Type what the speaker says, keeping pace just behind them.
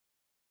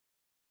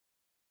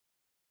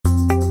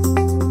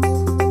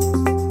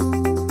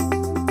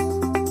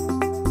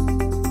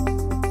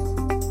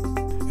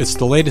It's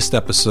the latest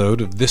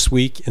episode of This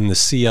Week in the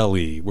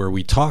CLE, where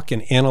we talk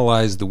and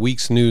analyze the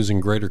week's news in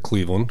Greater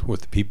Cleveland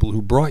with the people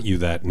who brought you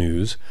that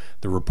news,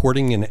 the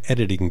reporting and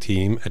editing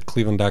team at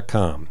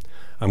Cleveland.com.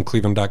 I'm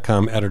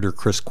Cleveland.com editor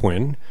Chris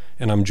Quinn,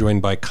 and I'm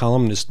joined by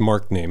columnist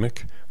Mark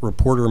Namick,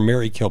 reporter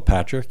Mary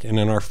Kilpatrick, and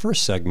in our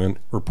first segment,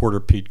 reporter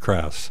Pete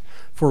Krause.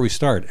 Before we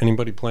start,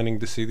 anybody planning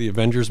to see the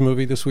Avengers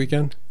movie this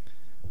weekend?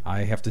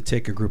 I have to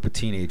take a group of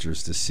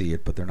teenagers to see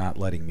it, but they're not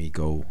letting me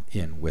go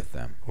in with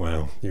them.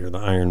 Wow, you're the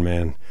Iron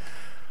Man.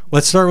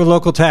 Let's start with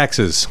local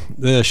taxes.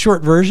 The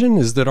short version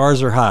is that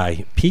ours are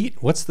high. Pete,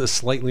 what's the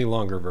slightly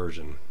longer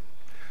version?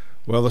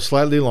 Well, the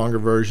slightly longer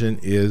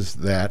version is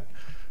that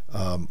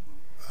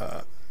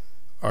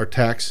our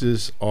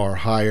taxes are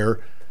higher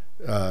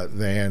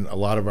than a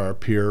lot of our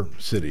peer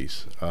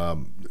cities.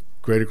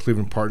 Greater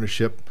Cleveland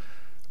Partnership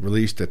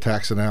released a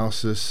tax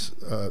analysis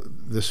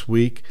this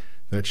week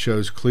that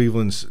shows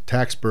Cleveland's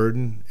tax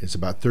burden is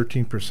about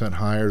 13%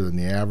 higher than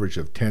the average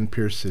of 10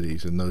 peer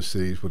cities, and those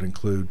cities would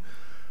include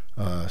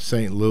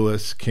St.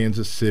 Louis,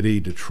 Kansas City,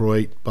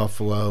 Detroit,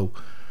 Buffalo,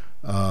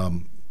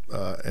 and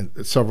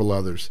several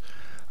others.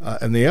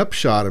 And the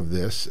upshot of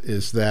this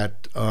is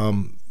that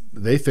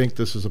they think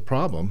this is a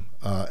problem,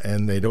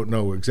 and they don't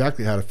know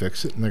exactly how to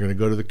fix it, and they're going to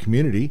go to the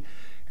community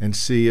and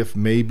see if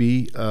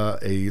maybe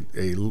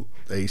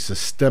a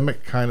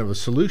systemic kind of a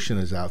solution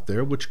is out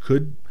there, which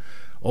could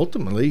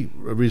ultimately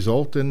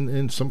result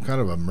in some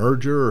kind of a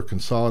merger or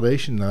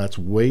consolidation. Now, that's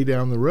way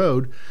down the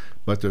road,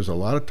 but there's a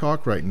lot of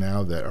talk right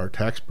now that our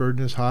tax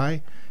burden is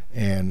high,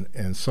 and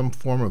some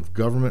form of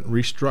government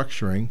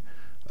restructuring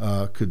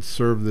could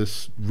serve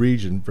this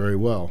region very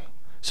well.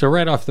 So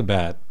right off the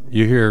bat,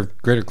 you hear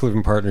Greater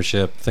Cleveland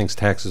Partnership thinks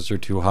taxes are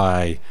too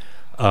high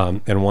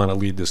and want to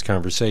lead this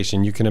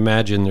conversation. You can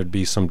imagine there'd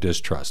be some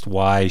distrust.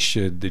 Why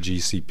should the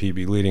GCP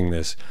be leading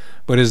this?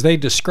 But as they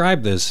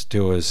describe this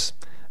to us,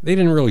 they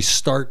didn't really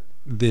start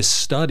this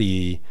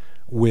study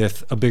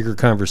with a bigger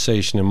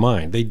conversation in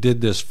mind. They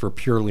did this for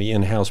purely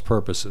in-house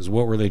purposes.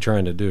 What were they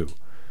trying to do?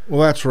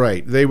 Well, that's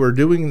right. They were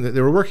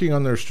working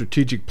on their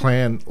strategic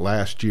plan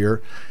last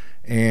year,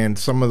 and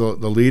some of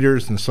the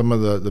leaders and some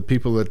of the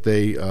people that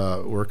they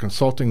were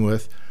consulting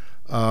with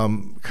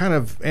kind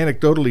of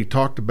anecdotally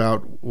talked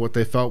about what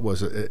they felt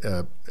was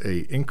a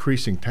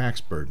increasing tax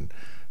burden.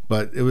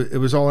 But it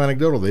was all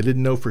anecdotal. They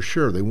didn't know for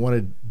sure. They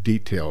wanted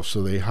details,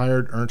 so they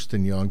hired Ernst &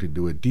 Young to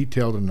do a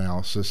detailed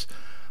analysis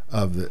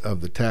of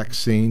the tax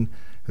scene,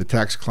 the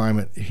tax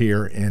climate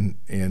here in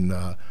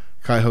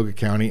Cuyahoga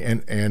County,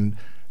 and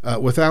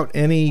without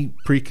any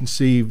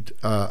preconceived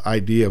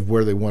idea of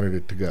where they wanted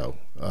it to go.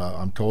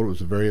 I'm told it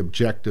was a very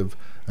objective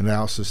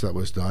analysis that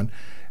was done,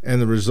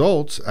 and the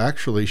results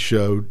actually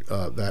showed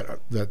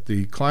that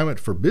the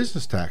climate for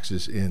business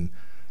taxes in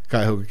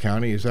Cuyahoga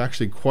County is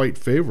actually quite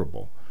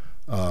favorable.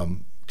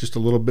 Just a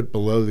little bit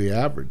below the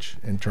average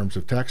in terms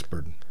of tax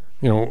burden.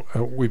 You know,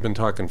 we've been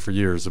talking for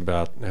years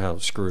about how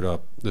screwed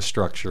up the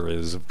structure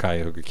is of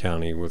Cuyahoga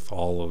County with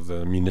all of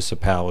the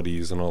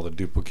municipalities and all the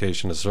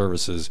duplication of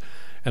services,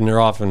 and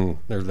there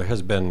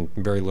has been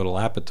very little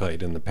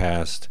appetite in the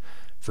past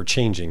for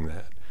changing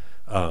that.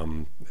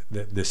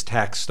 This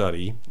tax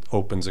study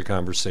opens a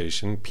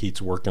conversation.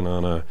 Pete's working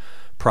on a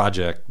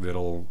project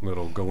that'll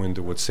go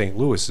into what St.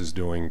 Louis is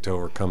doing to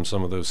overcome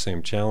some of those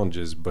same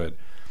challenges, but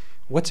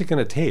what's it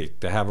going to take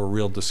to have a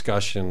real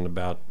discussion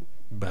about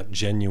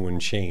genuine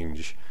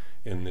change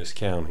in this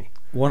county?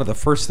 One of the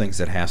first things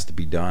that has to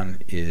be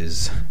done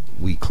is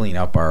we clean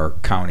up our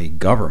county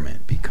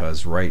government,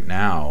 because right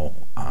now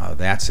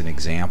that's an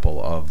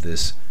example of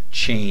this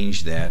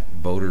change that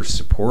voters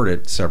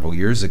supported several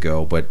years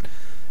ago, but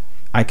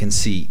I can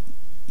see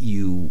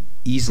you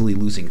easily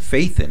losing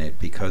faith in it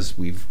because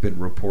we've been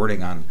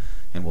reporting on,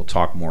 and we'll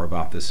talk more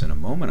about this in a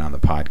moment on the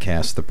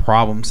podcast, the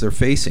problems they're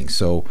facing.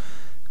 So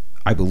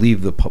I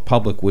believe the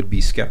public would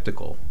be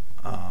skeptical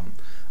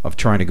of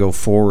trying to go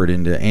forward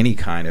into any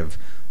kind of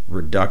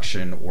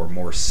reduction or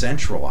more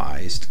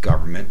centralized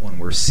government when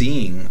we're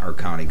seeing our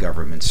county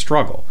government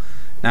struggle.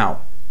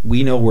 Now,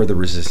 we know where the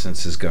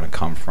resistance is going to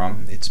come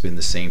from. It's been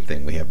the same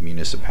thing. We have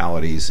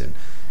municipalities and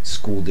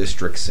school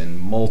districts and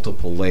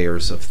multiple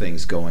layers of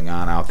things going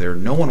on out there.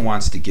 No one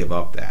wants to give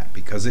up that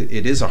because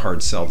it is a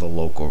hard sell to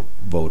local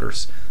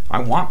voters.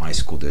 I want my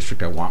school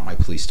district. I want my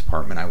police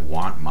department. I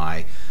want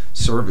my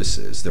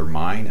services. They're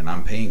mine and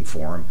I'm paying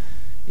for them.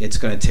 It's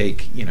going to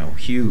take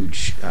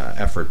huge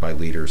effort by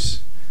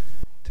leaders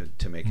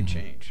to make a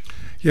change.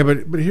 Yeah,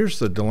 but here's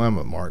the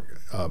dilemma, Mark.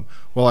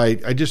 Well,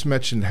 I just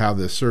mentioned how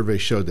the survey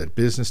showed that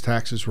business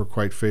taxes were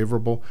quite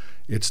favorable.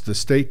 It's the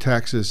state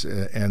taxes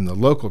and the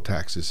local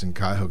taxes in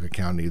Cuyahoga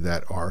County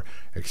that are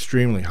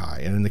extremely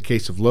high. And in the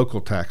case of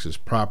local taxes,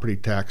 property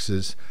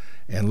taxes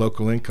and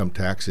local income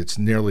tax, it's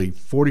nearly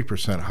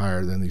 40%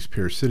 higher than these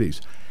peer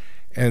cities.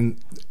 And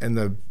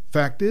the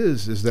fact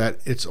is that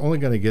it's only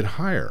going to get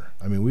higher.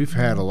 I mean, we've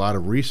had a lot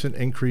of recent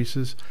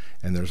increases,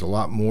 and there's a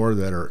lot more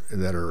that are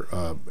in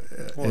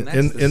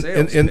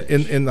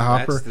the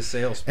hopper. That's the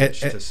sales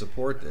pitch to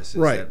support this. Is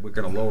right. That we're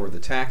going to lower the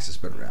taxes.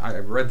 But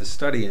I've read the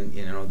study, and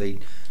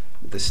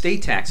the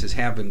state taxes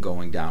have been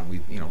going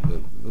down.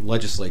 The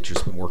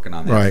legislature's been working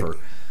on that Right.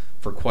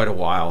 for quite a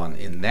while,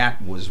 and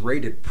that was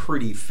rated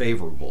pretty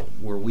favorable.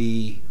 Where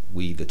we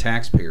the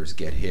taxpayers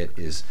get hit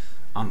is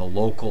on the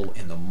local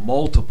and the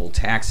multiple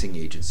taxing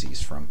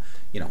agencies from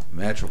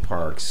Metro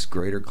Parks,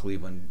 Greater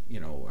Cleveland,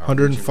 our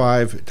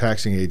 105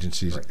 taxing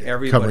agencies region.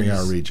 covering our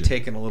Everybody's region.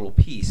 taking a little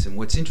piece. And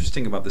what's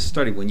interesting about the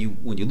study, when you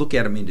look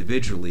at them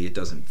individually, it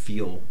doesn't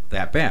feel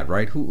that bad,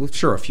 right?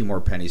 Sure, a few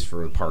more pennies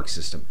for the park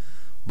system,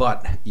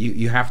 but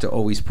you have to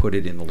always put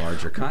it in the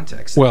larger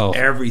context. Well,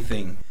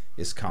 everything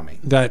is coming.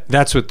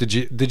 That's what the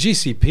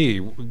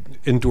GCP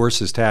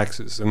endorses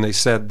taxes, and they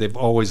said they've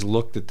always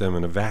looked at them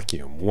in a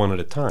vacuum, one at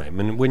a time.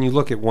 And when you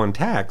look at one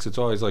tax, it's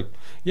always like,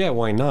 yeah,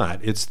 why not?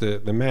 It's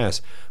the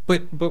mass.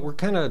 But we're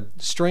kind of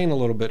straying a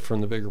little bit from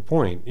the bigger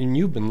point. And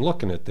you've been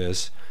looking at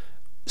this.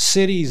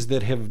 Cities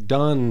that have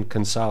done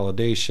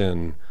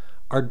consolidation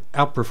are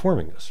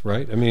outperforming us,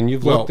 right? I mean,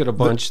 you've looked at a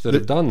bunch that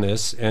have done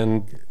this,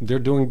 and they're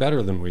doing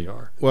better than we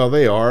are. Well,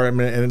 they are. I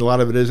mean, and a lot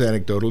of it is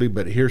anecdotally.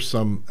 But here's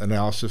some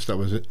analysis that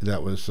was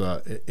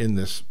in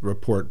this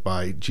report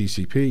by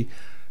GCP.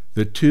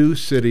 The two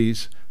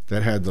cities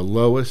that had the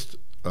lowest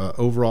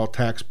overall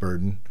tax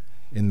burden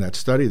in that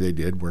study they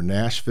did were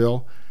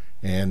Nashville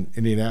and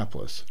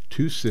Indianapolis.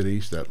 Two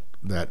cities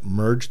that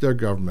merged their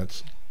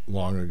governments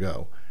long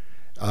ago.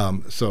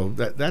 So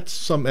that's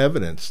some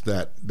evidence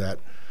that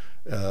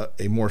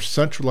a more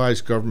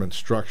centralized government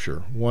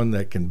structure, one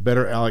that can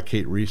better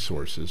allocate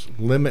resources,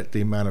 limit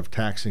the amount of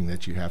taxing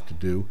that you have to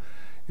do,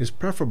 is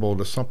preferable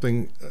to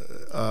something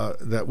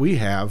that we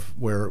have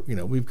where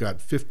we've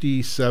got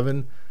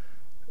 57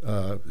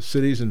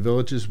 cities and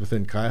villages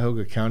within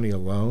Cuyahoga County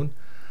alone.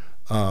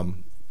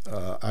 I'm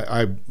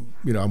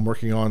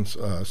working on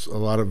a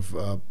lot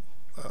of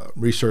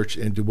research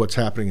into what's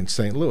happening in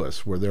St.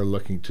 Louis, where they're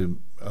looking to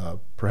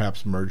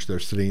perhaps merge their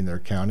city and their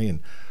county and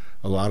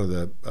a lot of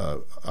the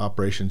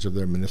operations of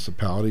their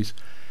municipalities,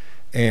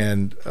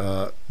 and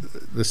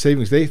the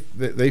savings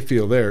they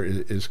feel there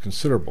is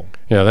considerable.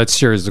 Yeah, that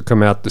series will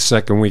come out the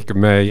second week of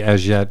May.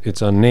 As yet,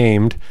 it's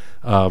unnamed,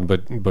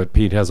 but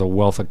Pete has a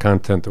wealth of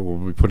content that we'll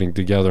be putting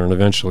together, and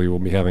eventually we'll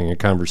be having a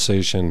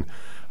conversation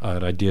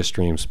at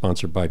IdeaStream,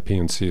 sponsored by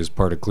PNC as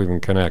part of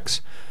Cleveland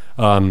Connects.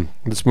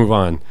 Let's move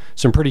on.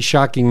 Some pretty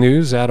shocking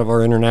news out of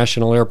our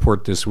international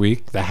airport this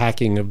week. The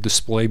hacking of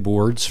display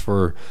boards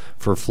for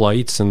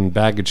flights and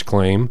baggage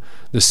claim.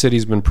 The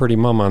city's been pretty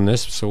mum on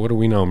this, so what do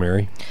we know,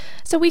 Mary?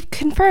 So we've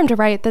confirmed,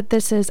 right, that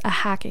this is a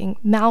hacking.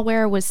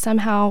 Malware was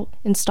somehow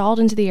installed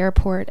into the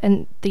airport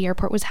and the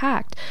airport was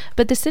hacked.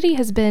 But the city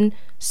has been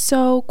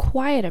so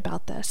quiet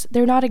about this.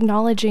 They're not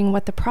acknowledging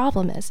what the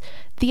problem is.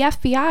 The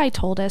FBI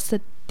told us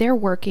that they're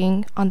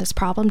working on this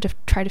problem to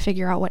try to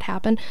figure out what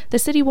happened. The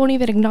city won't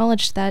even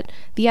acknowledge that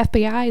the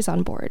FBI is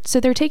on board.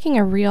 So they're taking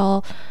a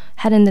real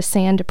head in the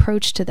sand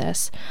approach to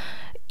this.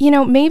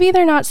 Maybe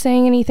they're not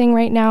saying anything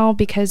right now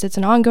because it's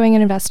an ongoing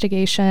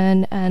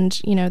investigation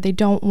and, they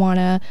don't want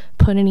to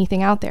put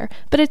anything out there.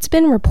 But it's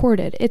been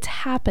reported. It's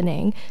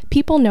happening.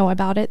 People know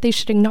about it. They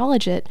should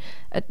acknowledge it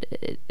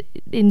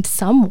in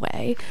some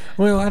way.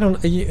 Well,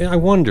 I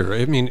wonder.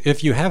 I mean,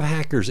 if you have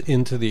hackers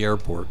into the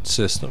airport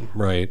system,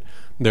 right?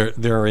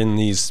 They're in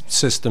these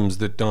systems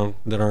that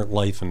aren't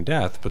life and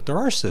death, but there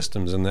are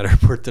systems in that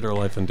airport that are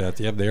life and death.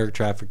 You have the air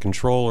traffic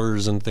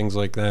controllers and things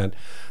like that.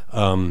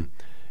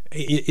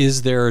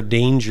 Is there a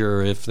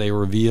danger if they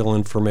reveal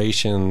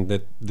information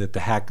that the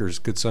hackers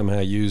could somehow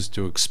use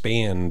to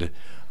expand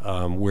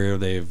where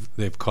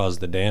they've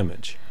caused the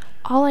damage?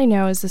 All I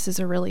know is this is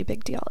a really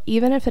big deal.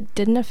 Even if it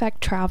didn't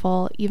affect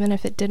travel, even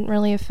if it didn't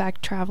really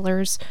affect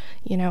travelers,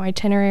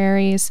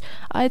 itineraries,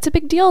 it's a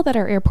big deal that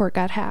our airport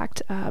got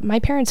hacked. My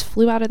parents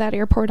flew out of that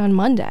airport on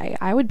Monday.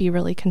 I would be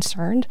really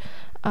concerned.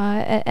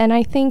 And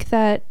I think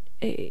that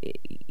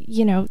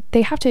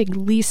they have to at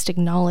least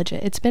acknowledge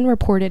it. It's been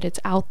reported. It's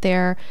out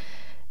there.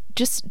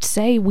 Just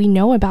say we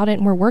know about it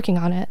and we're working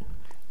on it.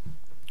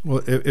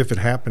 Well, if it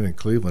happened in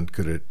Cleveland,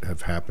 could it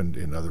have happened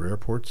in other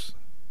airports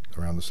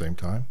around the same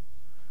time?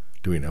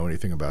 Do we know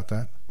anything about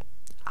that?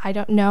 I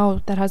don't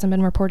know. That hasn't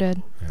been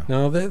reported. Yeah.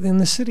 No,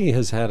 the city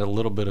has had a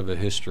little bit of a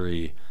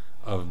history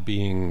of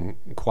being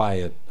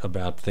quiet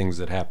about things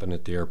that happen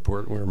at the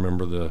airport. We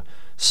remember the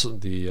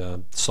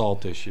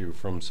salt issue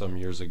from some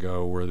years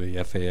ago where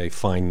the FAA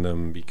fined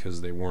them because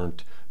they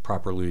weren't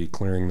properly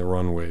clearing the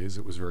runways.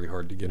 It was very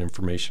hard to get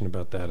information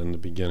about that in the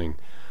beginning.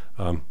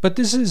 But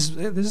this is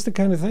the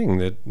kind of thing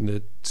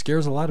that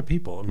scares a lot of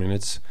people. I mean,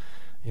 it's,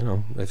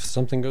 if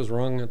something goes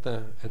wrong at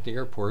the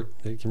airport,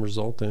 it can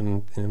result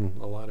in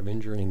a lot of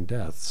injury and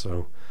death.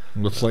 So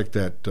looks like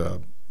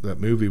that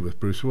movie with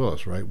Bruce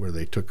Willis, right, where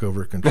they took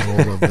over control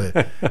of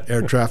the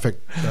air traffic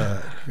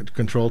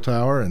control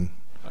tower and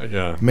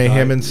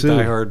mayhem ensued.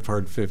 Die Hard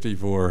Part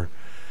 54.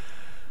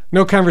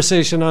 No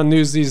conversation on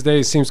news these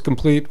days seems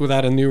complete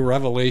without a new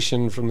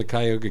revelation from the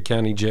Cuyahoga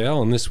County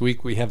Jail, and this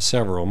week we have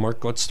several.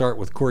 Mark, let's start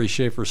with Corey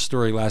Schaefer's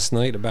story last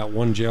night about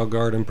one jail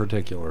guard in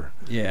particular.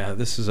 Yeah,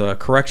 this is a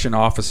correction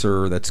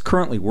officer that's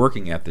currently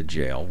working at the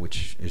jail,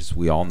 which, as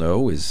we all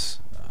know, is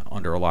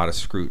under a lot of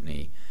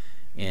scrutiny.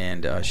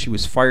 And she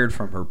was fired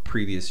from her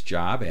previous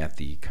job at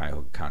the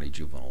Cuyahoga County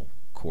Juvenile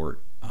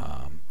Court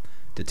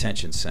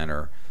Detention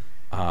Center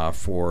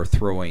for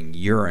throwing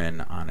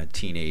urine on a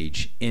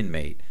teenage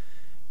inmate.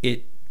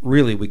 It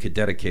really, we could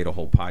dedicate a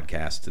whole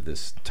podcast to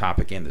this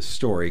topic and this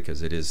story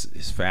because it is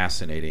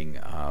fascinating,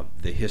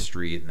 the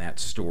history in that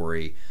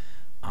story.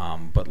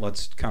 But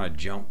let's kind of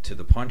jump to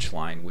the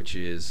punchline, which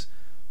is,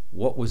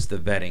 what was the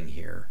vetting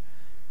here?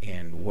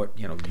 And what,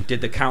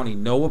 did the county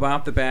know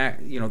about the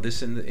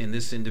this in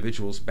this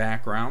individual's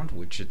background,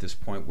 which at this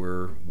point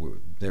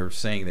they're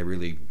saying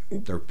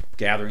they're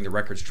gathering the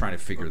records, trying to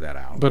figure that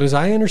out. But as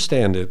I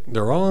understand it,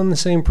 they're all in the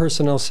same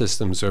personnel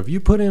system. So if you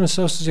put in a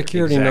Social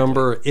Security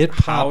number, it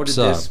pops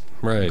up.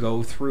 How did this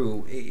go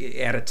through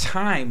at a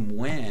time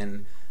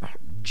when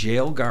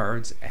jail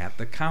guards at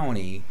the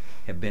county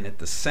have been at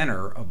the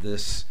center of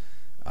this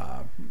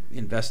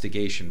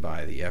investigation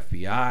by the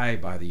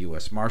FBI, by the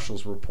U.S.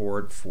 Marshals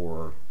report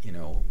for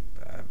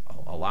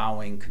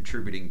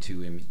contributing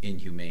to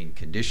inhumane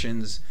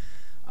conditions.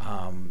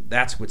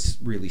 That's what's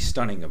really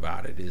stunning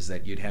about it, is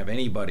that you'd have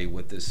anybody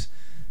with this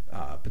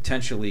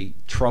potentially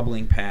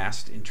troubling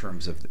past in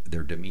terms of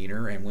their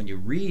demeanor, and when you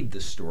read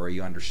the story,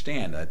 you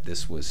understand that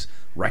this was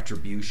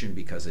retribution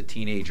because a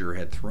teenager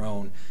had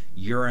thrown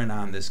urine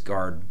on this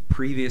guard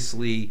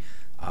previously.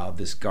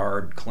 This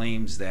guard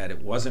claims that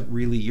it wasn't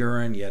really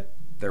urine, yet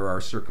there are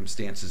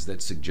circumstances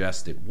that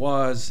suggest it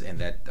was, and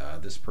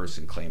that this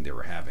person claimed they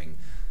were having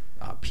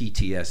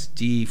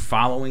PTSD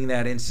following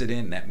that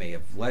incident. That may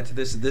have led to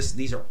this.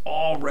 These are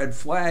all red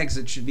flags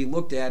that should be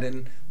looked at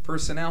in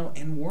personnel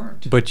and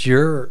weren't. But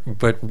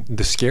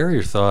the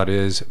scarier thought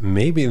is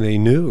maybe they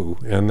knew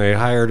and they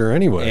hired her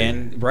anyway.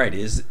 And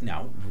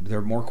now there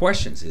are more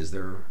questions.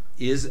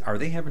 Are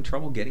they having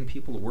trouble getting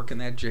people to work in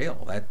that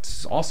jail?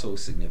 That's also a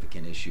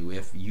significant issue.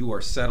 If you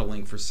are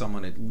settling for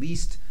someone, at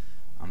least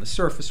on the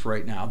surface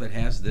right now, that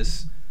has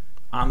this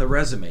on the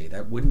resume,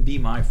 that wouldn't be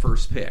my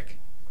first pick.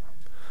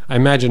 I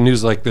imagine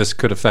news like this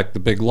could affect the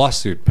big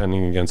lawsuit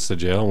pending against the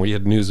jail, and we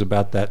had news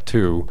about that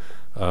too.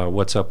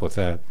 What's up with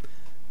that?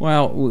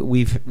 Well,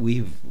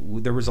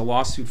 there was a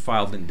lawsuit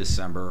filed in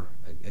December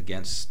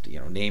against,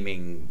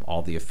 naming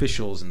all the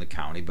officials in the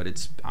county, but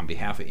it's on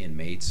behalf of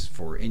inmates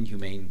for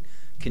inhumane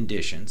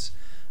conditions.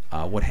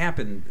 What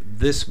happened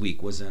this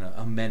week was an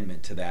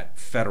amendment to that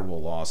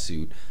federal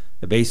lawsuit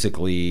that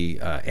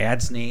basically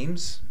adds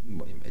names,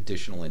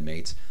 additional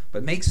inmates,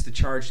 but makes the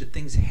charge that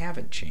things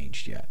haven't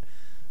changed yet.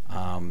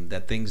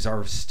 That things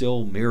are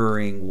still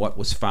mirroring what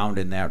was found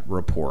in that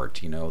report.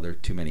 There are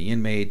too many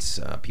inmates,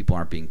 people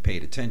aren't being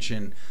paid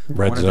attention.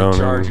 One of the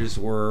charges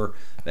were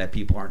that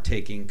people aren't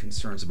taking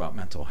concerns about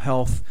mental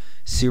health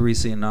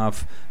seriously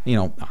enough.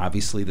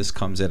 Obviously this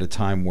comes at a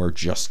time where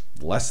just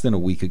less than a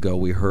week ago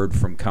we heard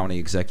from County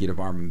Executive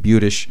Armin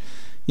Budish,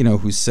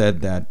 who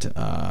said that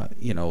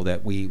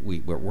that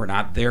we're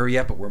not there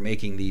yet, but we're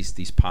making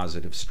these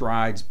positive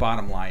strides.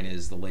 Bottom line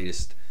is, the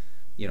latest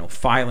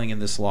filing in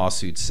this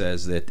lawsuit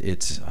says that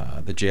it's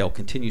the jail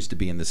continues to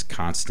be in this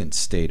constant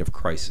state of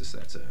crisis.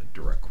 That's a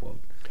direct quote.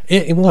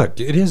 Look,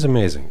 it is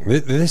amazing.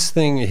 This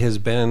thing has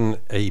been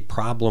a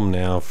problem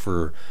now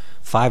for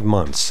 5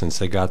 months since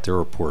they got their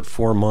report.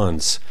 4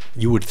 months.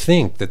 You would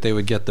think that they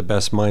would get the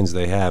best minds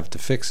they have to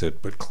fix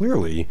it, but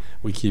clearly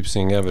we keep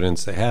seeing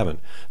evidence they haven't.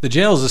 The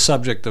jail is the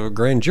subject of a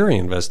grand jury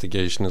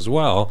investigation as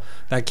well.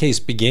 That case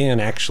began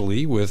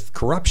actually with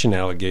corruption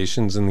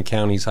allegations in the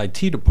county's IT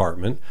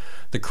department.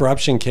 The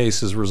corruption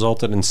case has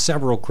resulted in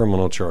several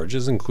criminal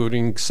charges,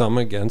 including some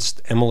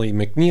against Emily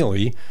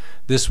McNeely.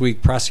 This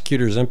week,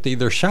 prosecutors emptied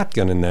their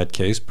shotgun in that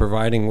case,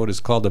 providing what is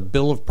called a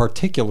bill of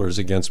particulars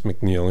against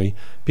McNeely.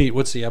 Pete,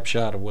 what's the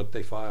upshot of what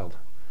they filed?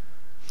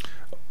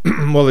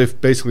 Well,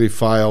 they've basically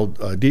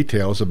filed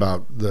details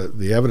about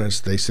the evidence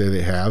they say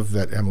they have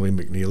that Emily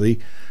McNeely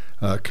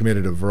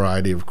committed a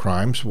variety of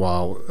crimes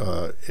while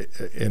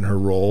in her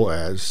role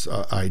as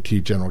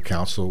IT general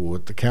counsel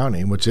with the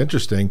county. And what's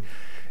interesting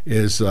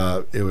is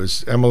it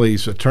was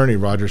Emily's attorney,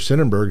 Roger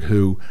Sinnenberg,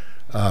 who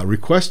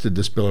requested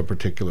this bill of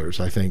particulars,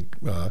 I think,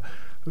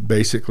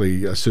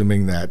 basically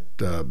assuming that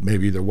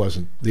maybe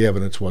the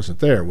evidence wasn't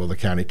there. Well, the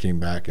county came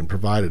back and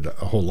provided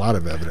a whole lot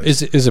of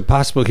evidence. Is it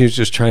possible he was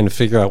just trying to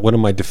figure out what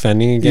am I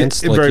defending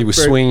against? Yeah, he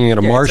was swinging at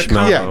a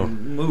marshmallow. It's a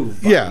common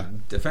move by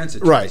defense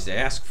attorneys to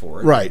ask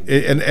for it. Right,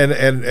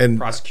 and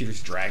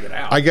prosecutors drag it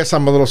out. I guess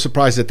I'm a little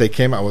surprised that they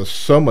came out with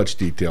so much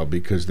detail,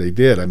 because they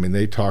did. I mean,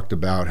 they talked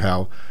about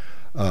how,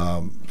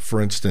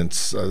 for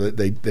instance,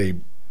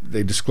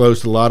 they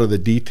disclosed a lot of the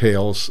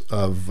details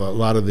of a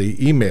lot of the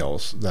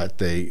emails that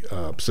they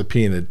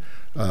subpoenaed,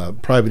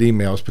 private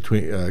emails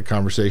between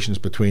conversations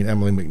between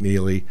Emily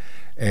McNeely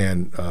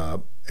and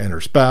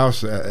her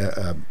spouse,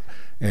 and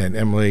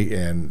Emily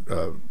and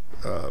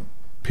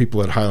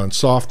people at Highland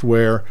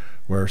Software,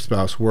 where her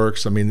spouse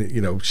works. I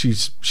mean,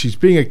 she's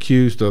being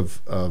accused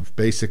of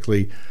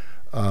basically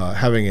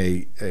having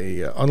a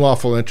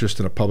unlawful interest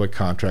in a public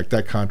contract.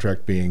 That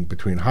contract being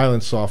between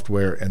Highland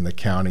Software and the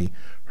county.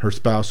 Her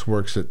spouse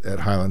works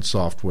at Highland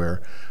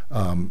Software,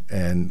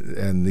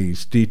 and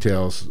these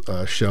details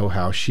show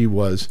how she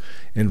was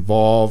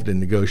involved in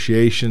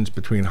negotiations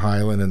between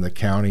Highland and the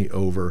county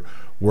over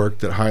work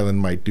that Highland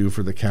might do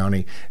for the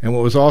county. And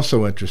what was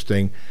also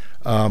interesting,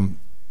 back,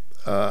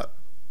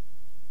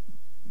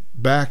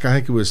 I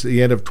think it was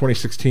the end of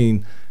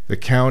 2016, the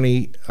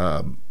county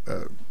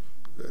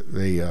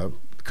they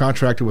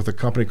contracted with a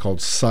company called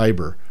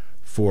Cyber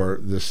for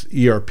this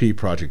ERP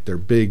project, their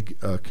big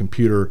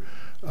computer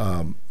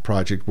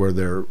project where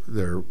they're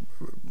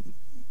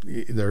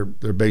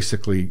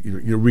basically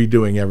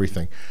redoing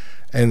everything.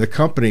 And the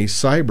company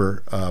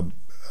Cyber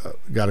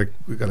got a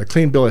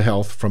clean bill of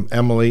health from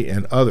Emily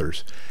and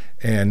others.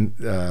 And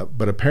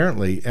but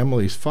apparently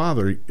Emily's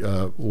father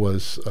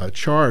was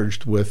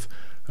charged with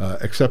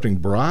accepting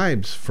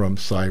bribes from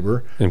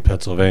Cyber in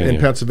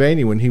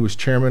Pennsylvania when he was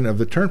chairman of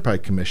the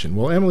Turnpike Commission.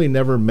 Well, Emily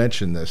never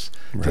mentioned this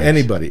to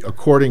anybody,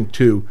 according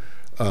to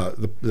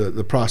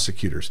the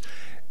prosecutors.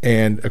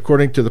 And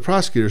according to the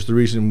prosecutors, the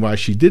reason why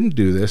she didn't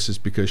do this is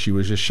because she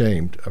was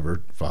ashamed of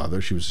her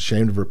father. She was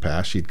ashamed of her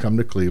past. She'd come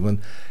to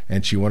Cleveland,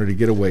 and she wanted to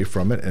get away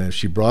from it. And if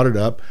she brought it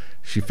up,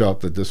 she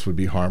felt that this would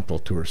be harmful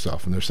to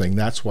herself. And they're saying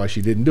that's why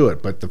she didn't do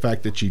it. But the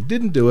fact that she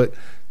didn't do it,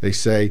 they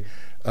say,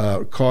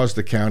 caused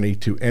the county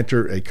to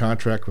enter a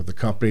contract with a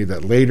company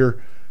that later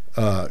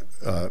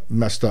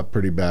messed up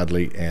pretty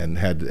badly and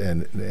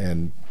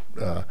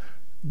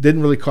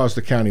didn't really cost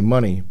the county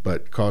money,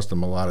 but cost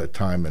them a lot of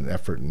time and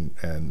effort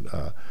and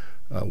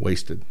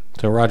wasted.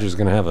 So Roger's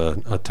going to have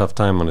a tough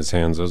time on his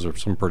hands. Those are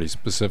some pretty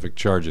specific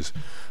charges.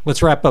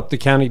 Let's wrap up the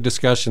county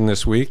discussion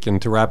this week.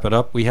 And to wrap it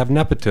up, we have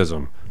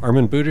nepotism.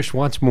 Armin Budish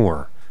wants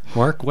more.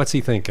 Mark, what's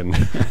he thinking?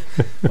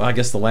 Well, I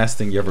guess the last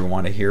thing you ever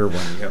want to hear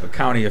when you have a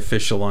county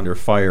official under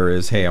fire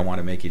is, hey, I want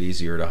to make it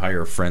easier to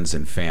hire friends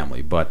and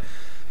family. But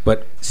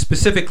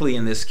specifically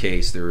in this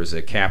case, there is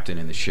a captain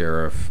in the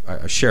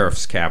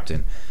sheriff's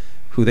captain,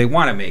 who they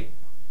want to make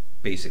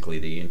basically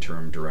the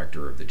interim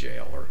director of the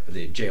jail, or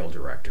the jail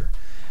director.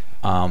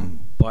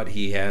 But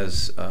he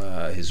has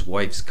his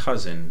wife's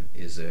cousin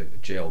is a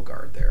jail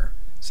guard there.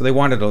 So they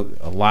wanted to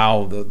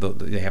allow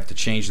they have to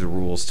change the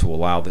rules to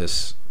allow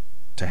this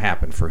to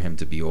happen, for him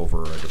to be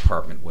over a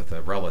department with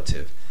a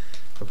relative.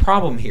 The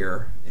problem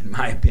here, in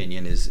my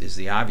opinion, is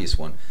the obvious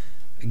one.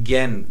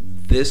 Again,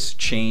 this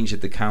change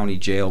at the county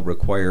jail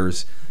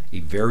requires a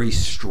very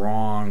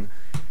strong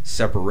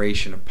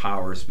separation of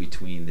powers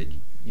between the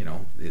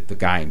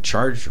guy in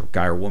charge, or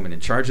guy or woman in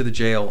charge of the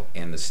jail,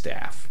 and the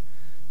staff.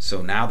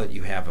 So now that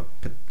you have a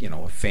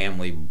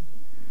family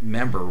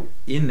member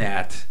in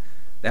that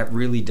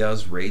really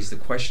does raise the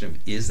question of,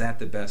 is that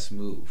the best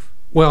move?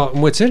 Well,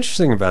 what's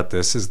interesting about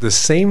this is the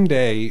same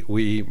day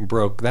we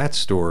broke that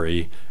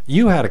story,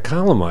 you had a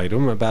column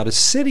item about a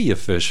city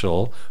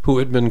official who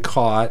had been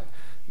caught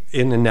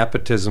in a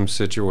nepotism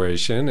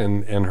situation,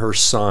 and her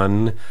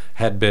son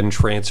had been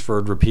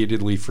transferred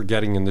repeatedly for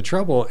getting into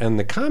trouble. And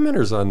the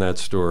commenters on that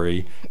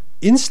story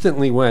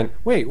instantly went,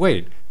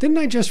 wait, didn't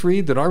I just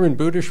read that Armin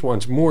Budish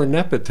wants more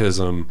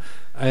nepotism?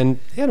 And,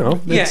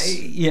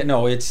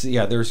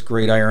 there's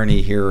great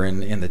irony here,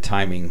 and the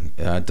timing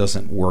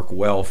doesn't work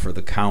well for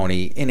the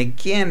county. And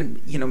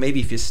again, maybe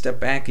if you step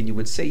back and you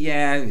would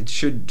say,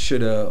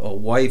 should a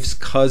wife's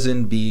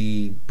cousin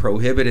be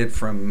prohibited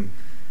from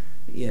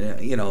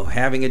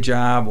having a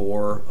job,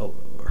 or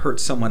hurt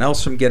someone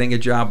else from getting a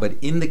job? But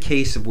in the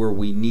case of where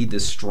we need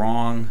this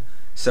strong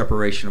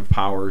separation of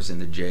powers in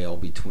the jail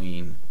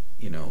between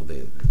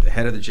the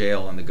head of the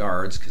jail and the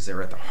guards, because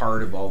they're at the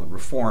heart of all the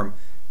reform,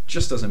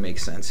 just doesn't make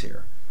sense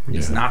here.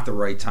 It's not the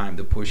right time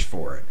to push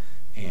for it,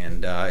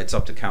 and it's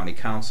up to county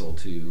council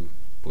to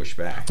push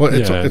back. Well,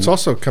 it's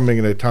also coming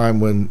at a time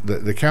when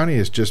the county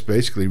has just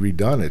basically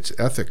redone its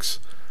ethics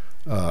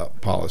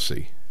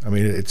policy. I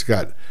mean, it's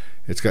got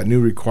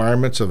new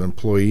requirements of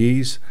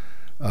employees.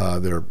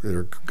 They're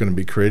going to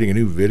be creating a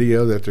new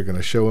video that they're going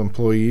to show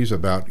employees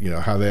about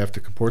how they have to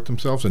comport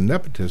themselves, and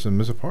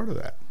nepotism is a part of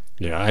that.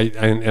 Yeah,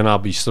 and I'll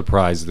be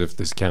surprised if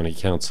this county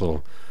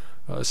council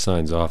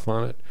signs off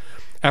on it.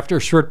 After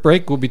a short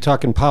break, we'll be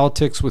talking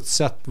politics with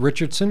Seth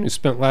Richardson, who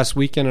spent last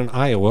weekend in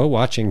Iowa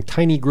watching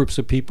tiny groups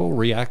of people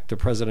react to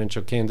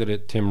presidential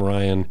candidate Tim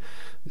Ryan.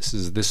 This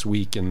is This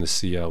Week in the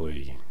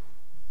CLE.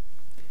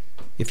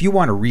 If you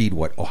want to read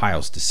what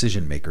Ohio's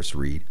decision makers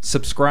read,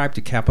 subscribe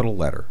to Capital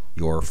Letter,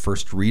 your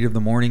first read of the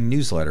morning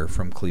newsletter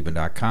from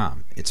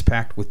Cleveland.com. It's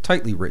packed with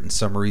tightly written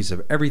summaries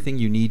of everything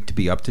you need to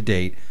be up to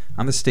date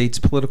on the state's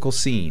political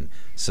scene.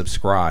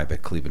 Subscribe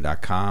at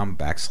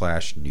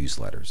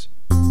Cleveland.com/newsletters.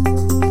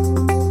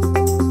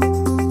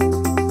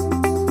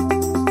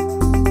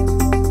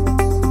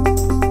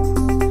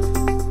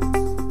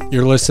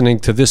 You're listening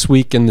to This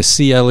Week in the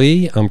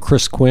CLE. I'm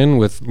Chris Quinn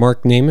with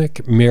Mark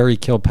Namick, Mary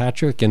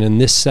Kilpatrick, and in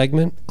this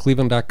segment,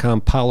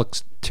 Cleveland.com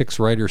politics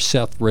writer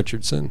Seth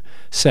Richardson.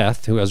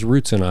 Seth, who has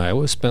roots in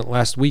Iowa, spent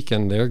last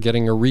weekend there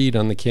getting a read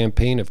on the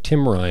campaign of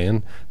Tim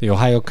Ryan, the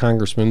Ohio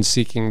congressman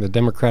seeking the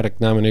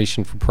Democratic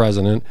nomination for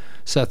president.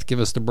 Seth,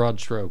 give us the broad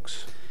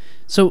strokes.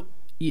 So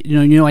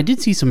I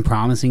did see some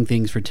promising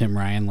things for Tim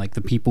Ryan, like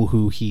the people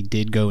who he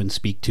did go and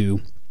speak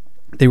to.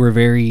 They were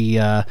very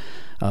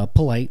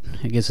polite,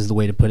 I guess is the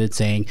way to put it,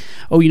 saying,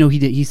 "Oh,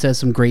 he says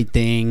some great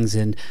things,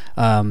 and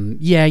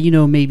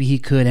maybe he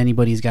could.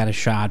 Anybody's got a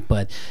shot,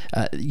 but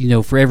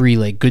for every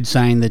like good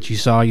sign that you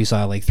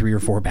saw like 3 or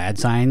 4 bad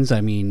signs.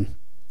 I mean."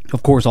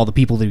 Of course, all the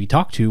people that we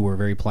talked to were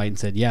very polite and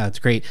said, yeah, it's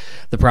great.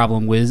 The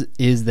problem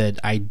is that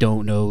I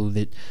don't know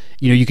that,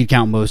 you could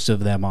count most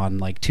of them on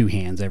like 2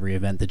 hands every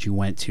event that you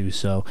went to.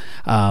 So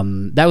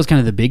that was kind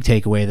of the big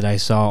takeaway that I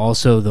saw.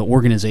 Also, the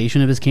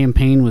organization of his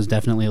campaign was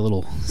definitely a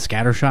little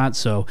scattershot.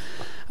 So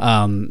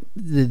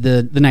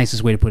the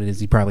nicest way to put it is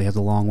he probably has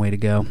a long way to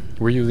go.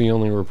 Were you the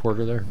only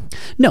reporter there?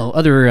 No,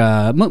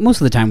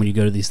 most of the time when you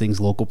go to these things,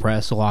 local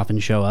press will often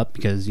show up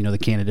because the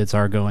candidates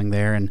are going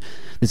there, and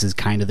this is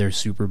kind of their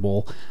Super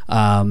Bowl.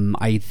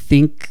 I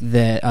think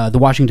that the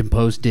Washington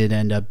Post did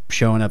end up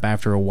showing up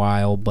after a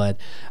while, but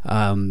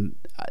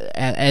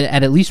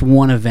at least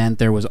one event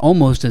there was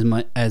almost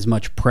as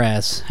much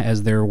press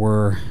as there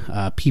were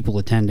people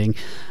attending.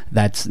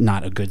 That's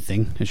not a good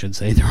thing, I should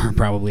say. There were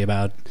probably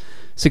about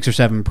 6 or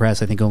 7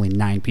 press. I think only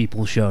 9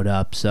 people showed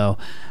up. So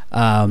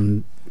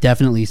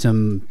definitely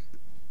some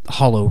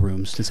hollow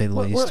rooms, to say the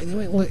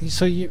least.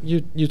 So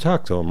you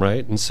talk to him,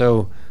 right? And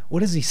so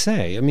what does he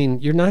say? I mean,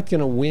 you're not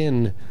going to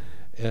win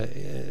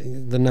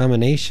the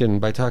nomination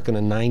by talking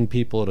to 9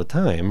 people at a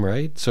time,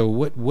 right? So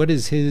what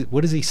does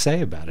he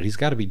say about it? He's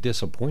got to be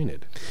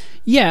disappointed.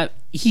 Yeah,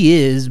 he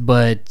is,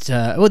 but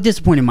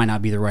disappointed might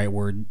not be the right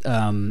word.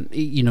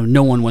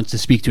 No one wants to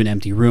speak to an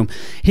empty room.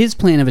 His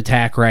plan of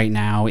attack right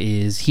now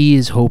is he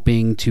is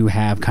hoping to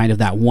have kind of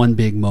that one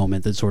big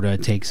moment that sort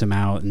of takes him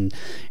out and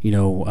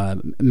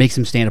makes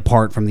him stand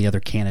apart from the other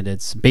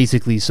candidates.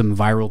 Basically, some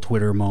viral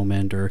Twitter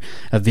moment or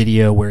a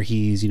video where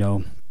he's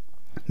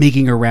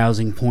making a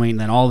rousing point, and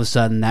then all of a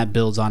sudden that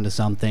builds onto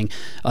something.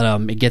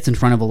 It gets in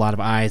front of a lot of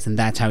eyes, and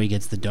that's how he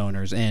gets the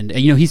donors. And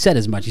he said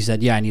as much. He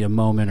said, yeah, I need a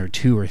moment or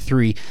 2 or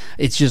 3.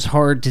 It's just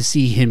hard to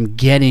see him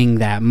getting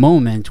that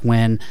moment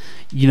when,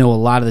 a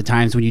lot of the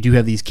times when you do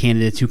have these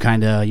candidates who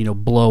kind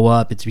of, blow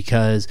up, it's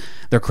because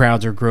their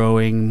crowds are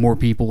growing, more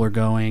people are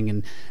going,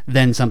 and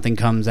then something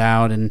comes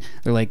out and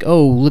they're like,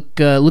 oh, look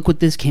what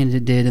this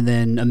candidate did, and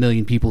then a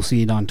million people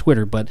see it on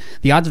Twitter. But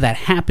the odds of that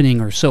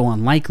happening are so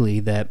unlikely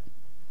that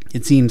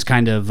it seems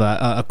kind of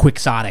a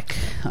quixotic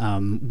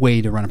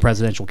way to run a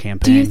presidential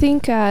campaign.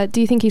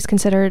 Do you think he's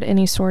considered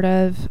any sort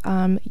of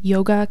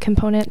yoga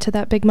component to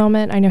that big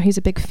moment? I know he's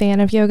a big fan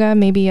of yoga.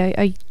 Maybe a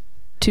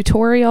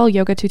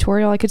yoga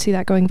tutorial. I could see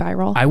that going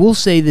viral. I will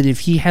say that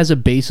if he has a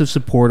base of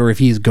support, or if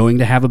he is going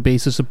to have a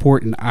base of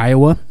support in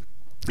Iowa,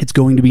 it's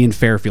going to be in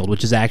Fairfield,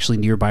 which is actually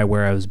nearby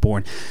where I was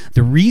born.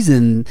 The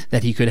reason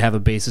that he could have a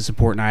base of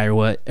support in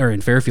Iowa, or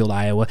in Fairfield,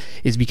 Iowa,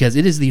 is because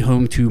it is the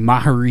home to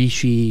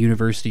Maharishi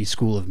University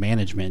School of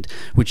Management,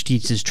 which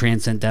teaches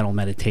transcendental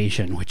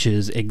meditation, which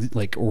is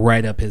like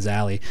right up his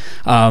alley.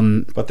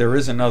 But there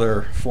is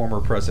another former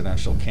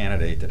presidential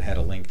candidate that had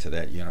a link to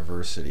that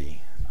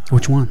university.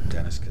 Which one?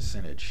 Dennis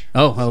Kucinich.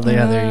 Oh, well,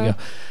 yeah, there you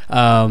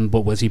go.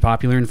 But was he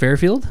popular in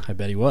Fairfield? I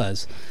bet he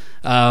was.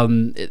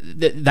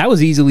 That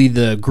was easily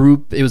the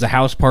group. It was a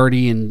house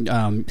party, and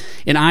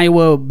in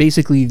Iowa,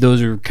 basically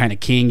those are kind of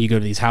king. You go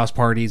to these house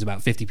parties,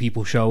 about 50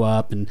 people show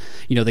up, and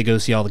they go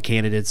see all the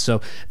candidates.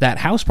 So that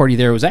house party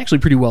there was actually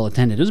pretty well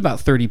attended. It was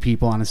about 30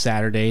 people on a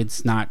Saturday.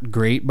 It's not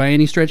great by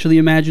any stretch of the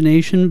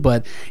imagination,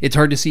 but it's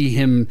hard to see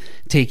him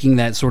taking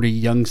that sort of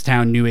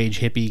Youngstown New Age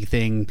hippie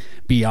thing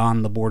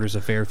beyond the borders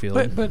of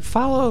Fairfield. But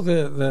follow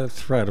the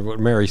thread of what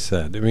Mary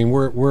said. I mean,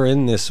 we're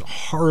in this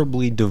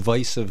horribly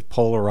divisive,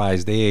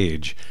 polarized age.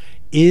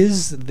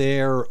 Is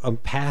there a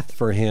path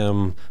for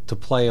him to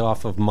play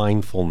off of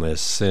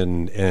mindfulness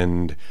and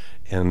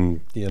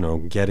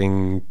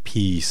getting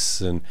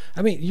peace? And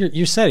I mean,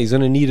 you said he's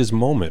going to need his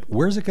moment.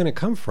 Where's it going to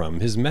come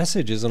from? His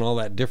message isn't all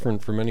that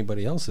different from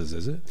anybody else's,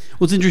 is it?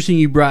 Well, it's interesting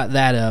you brought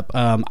that up.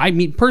 I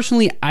mean,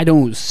 personally, I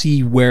don't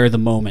see where the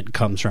moment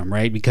comes from,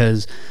 right?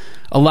 Because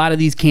a lot of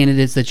these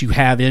candidates that you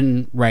have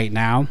in right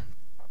now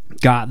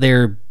got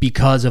there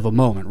because of a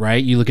moment,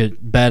 right? You look at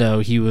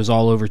Beto, he was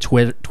all over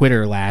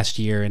Twitter last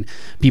year, and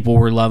people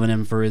were loving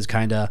him for his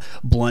kind of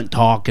blunt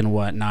talk and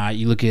whatnot.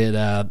 You look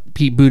at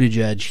Pete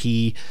Buttigieg,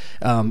 he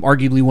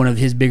arguably one of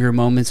his bigger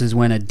moments is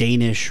when a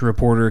Danish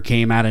reporter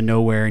came out of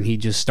nowhere and he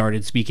just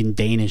started speaking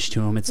Danish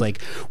to him. It's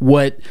like,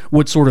 what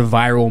sort of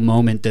viral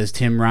moment does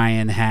Tim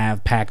Ryan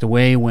have packed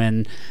away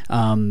when,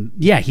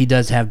 he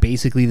does have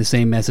basically the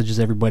same message as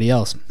everybody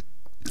else.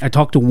 I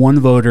talked to one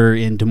voter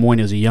in Des Moines,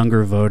 it was a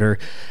younger voter,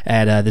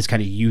 at this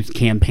kind of youth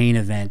campaign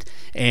event,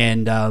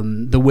 and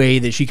the way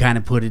that she kind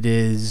of put it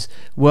is,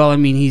 well, I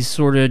mean, he's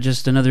sort of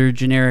just another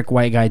generic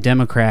white guy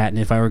Democrat, and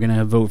if I were going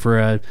to vote for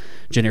a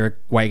generic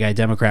white guy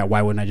Democrat,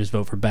 why wouldn't I just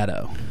vote for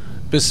Beto?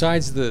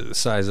 Besides the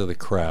size of the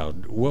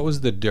crowd, what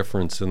was the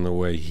difference in the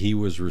way he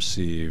was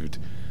received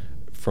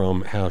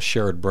from how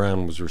Sherrod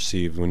Brown was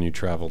received when you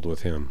traveled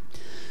with him?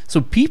 So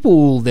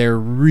people there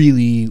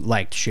really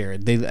liked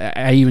Sherrod.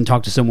 I even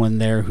talked to someone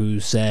there who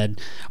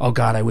said, "Oh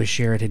God, I wish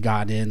Sherrod had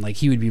gotten in. Like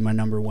he would be my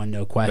number one,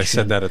 no question." They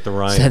said that at the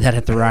Ryan. Said that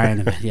at the Ryan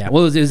event. Yeah.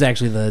 Well, it was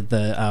actually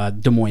the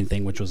Des Moines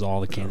thing, which was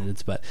all the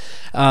candidates. But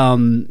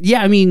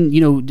yeah, I mean,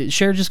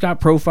 Sherrod just got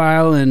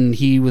profile, and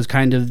he was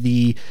kind of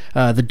the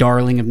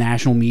darling of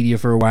national media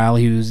for a while.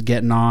 He was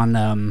getting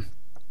on.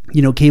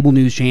 Cable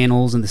news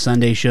channels and the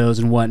Sunday shows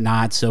and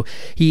whatnot. So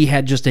he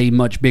had just a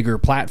much bigger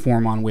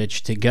platform on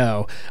which to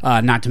go.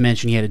 Not to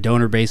mention he had a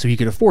donor base, so he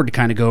could afford to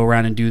kind of go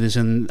around and do this,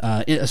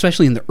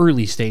 especially in the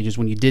early stages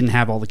when you didn't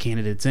have all the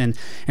candidates in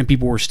and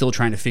people were still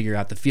trying to figure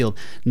out the field.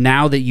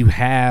 Now that you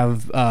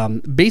have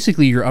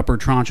basically your upper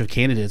tranche of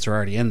candidates are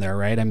already in there,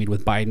 right? I mean,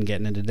 with Biden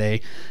getting in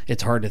today,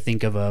 it's hard to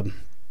think of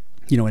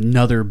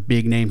another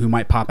big name who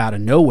might pop out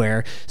of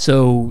nowhere.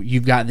 So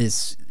you've got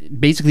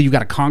you've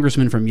got a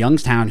congressman from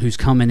Youngstown who's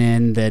coming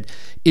in that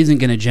isn't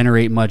going to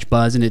generate much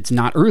buzz, and it's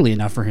not early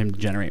enough for him to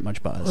generate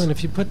much buzz. Well, and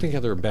if you put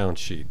together a balance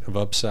sheet of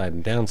upside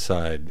and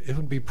downside, it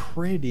would be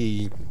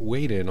pretty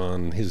weighted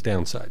on his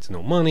downsides.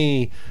 No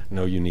money,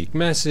 no unique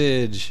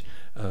message,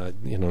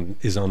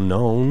 is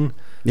unknown,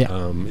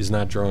 is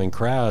not drawing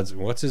crowds.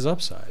 What's his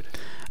upside?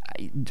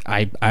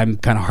 I'm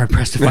kind of hard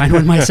pressed to find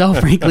one myself,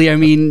 frankly. I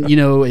mean,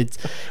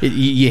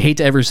 you hate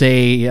to ever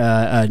say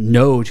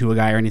no to a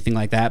guy or anything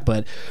like that,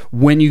 but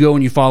when you go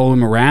and you follow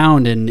him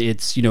around and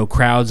it's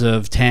crowds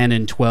of 10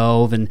 and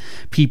 12 and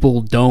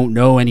people don't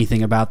know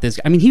anything about this.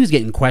 I mean, he was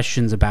getting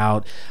questions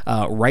about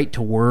right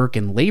to work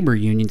and labor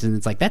unions, and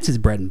it's like that's his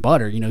bread and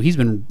butter. He's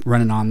been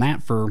running on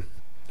that for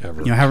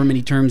however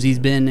many terms he's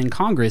been in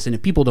Congress, and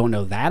if people don't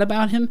know that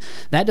about him,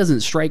 that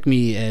doesn't strike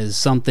me as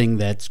something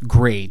that's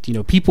great.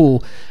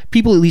 People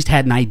at least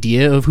had an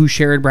idea of who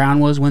Sherrod Brown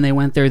was when they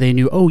went there. They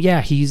knew, oh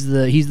yeah, he's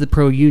the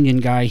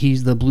pro-union guy,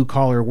 he's the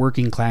blue-collar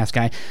working class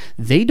guy.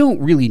 They don't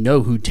really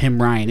know who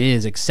Tim Ryan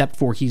is, except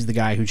for he's the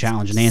guy who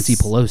challenged Nancy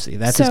Pelosi.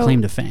 That's his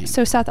claim to fame.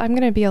 So Seth, I'm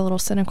going to be a little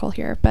cynical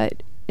here,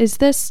 but is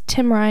this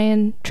Tim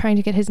Ryan trying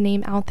to get his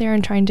name out there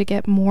and trying to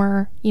get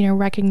more,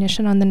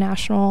 recognition on the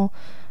national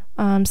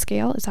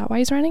scale? Is that why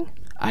he's running?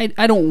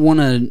 I don't want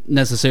to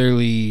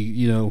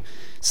necessarily,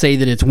 say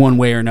that it's one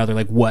way or another,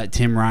 like what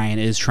Tim Ryan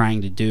is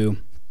trying to do.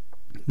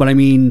 But I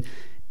mean,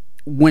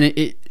 when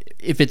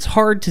if it's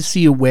hard to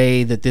see a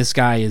way that this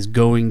guy is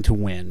going to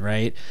win,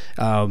 right?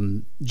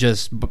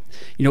 He's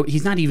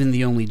not even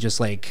the only just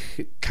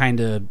like kind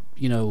of,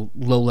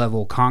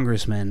 low-level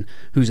congressman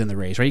who's in the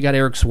race, right? You got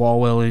Eric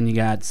Swalwell and you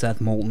got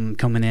Seth Moulton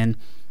coming in.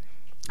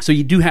 So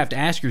you do have to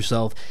ask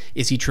yourself,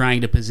 is he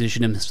trying to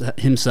position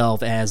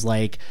himself as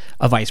like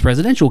a vice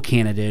presidential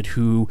candidate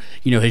who,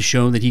 has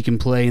shown that he can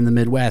play in the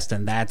Midwest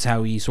and that's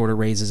how he sort of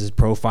raises his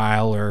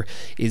profile, or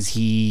is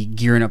he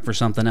gearing up for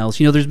something else?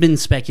 There's been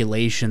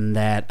speculation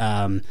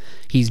that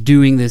he's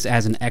doing this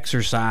as an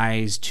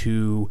exercise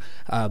to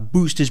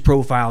boost his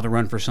profile to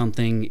run for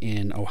something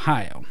in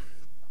Ohio.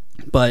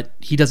 But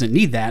he doesn't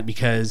need that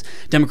because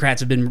Democrats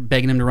have been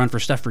begging him to run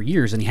for stuff for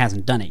years and he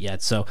hasn't done it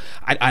yet. So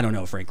I don't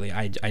know, frankly.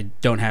 I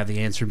don't have the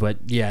answer, but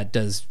yeah, it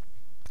does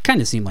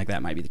kind of seem like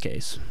that might be the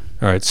case.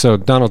 All right, so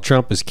Donald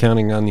Trump is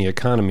counting on the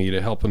economy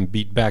to help him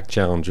beat back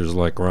challengers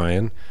like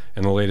Ryan,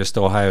 and the latest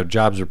Ohio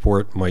jobs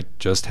report might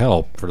just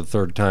help. For the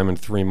third time in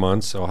 3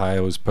 months,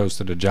 Ohio has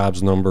posted a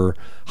jobs number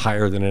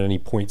higher than at any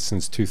point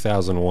since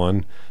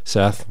 2001.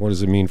 Seth, what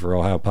does it mean for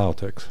Ohio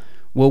politics?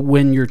 Well,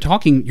 when you're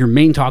talking, your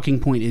main talking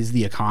point is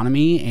the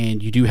economy,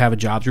 and you do have a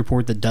jobs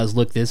report that does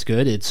look this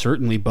good, it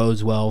certainly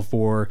bodes well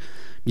for,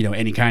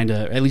 any kind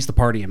of, at least the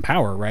party in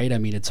power, right? I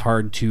mean, it's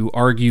hard to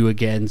argue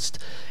against,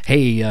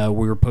 hey,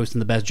 we were posting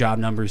the best job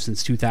numbers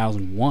since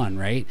 2001,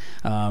 right?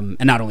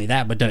 And not only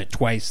that, but done it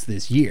twice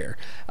this year.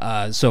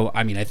 So,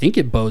 I mean, I think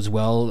it bodes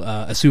well,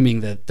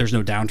 assuming that there's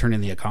no downturn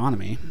in the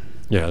economy.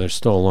 Yeah, there's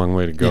still a long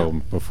way to go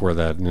before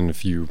that, and in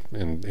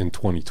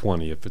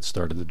 2020, if it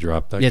started to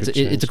drop, that could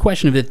change. It's a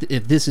question of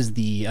if this is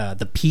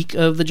the peak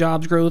of the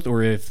jobs growth,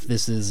 or if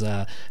this is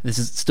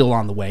still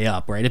on the way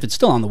up, right? If it's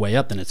still on the way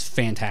up, then it's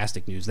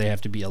fantastic news. They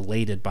have to be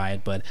elated by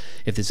it. But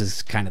if this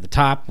is kind of the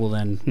top, well,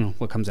 then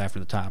what comes after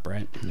the top,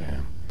 right? Yeah.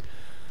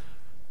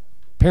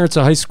 Parents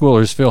of high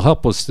schoolers feel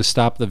helpless to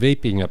stop the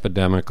vaping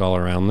epidemic all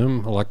around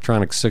them.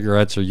 Electronic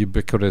cigarettes are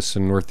ubiquitous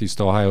in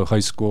Northeast Ohio high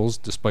schools,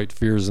 despite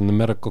fears in the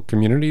medical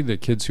community that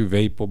kids who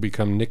vape will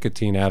become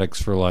nicotine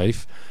addicts for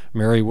life.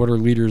 Mary, what are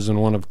leaders in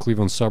one of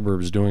Cleveland's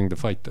suburbs doing to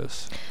fight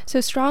this? So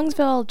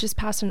Strongsville just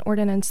passed an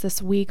ordinance this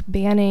week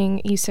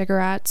banning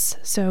e-cigarettes.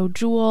 So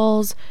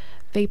Juuls,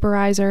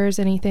 vaporizers,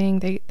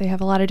 anything. They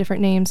have a lot of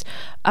different names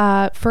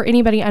for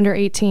anybody under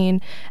 18.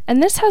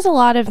 And this has a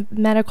lot of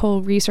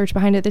medical research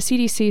behind it. The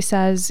CDC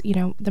says,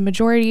 the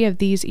majority of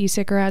these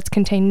e-cigarettes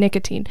contain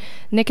nicotine.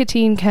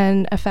 Nicotine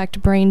can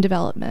affect brain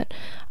development.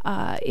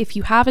 If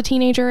you have a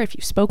teenager, if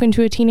you've spoken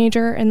to a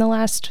teenager in the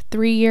last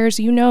 3 years,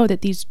 you know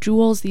that these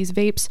Juuls, these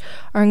vapes,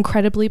 are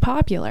incredibly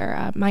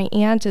popular. My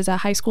aunt is a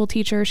high school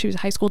teacher. She was a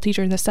high school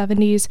teacher in the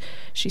 70s.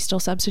 She still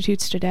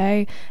substitutes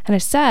today, and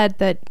has said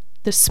that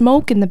the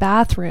smoke in the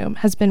bathroom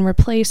has been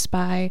replaced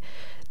by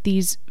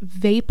these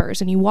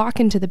vapors, and you walk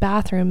into the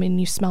bathroom and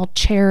you smell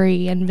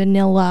cherry and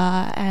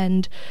vanilla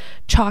and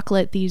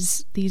chocolate,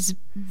 these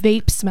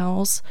vape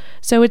smells.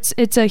 So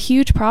it's a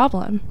huge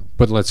problem.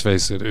 But let's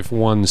face it, if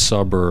one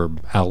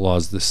suburb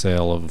outlaws the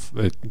sale of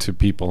it to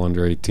people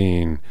under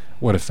 18,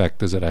 what effect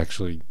does it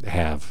actually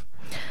have?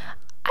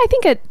 I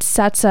think it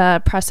sets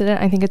a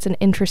precedent. I think it's an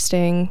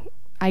interesting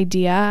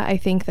idea. I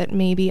think that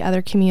maybe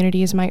other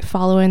communities might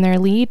follow in their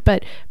lead,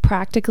 but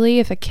practically,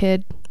 if a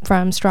kid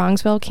from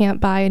Strongsville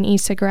can't buy an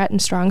e-cigarette in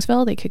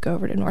Strongsville, they could go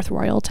over to North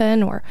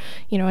Royalton or,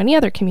 any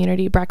other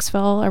community,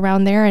 Brecksville,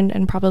 around there,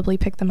 and probably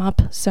pick them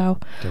up. So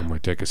That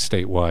might take a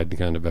statewide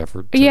kind of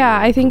effort. Yeah,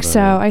 I think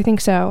so.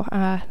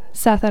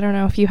 Seth, I don't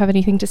know if you have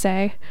anything to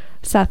say.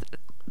 Seth?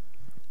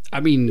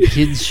 I mean,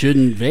 kids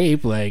shouldn't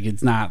vape. Like,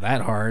 it's not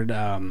that hard.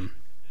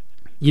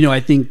 I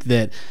think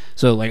that,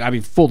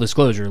 full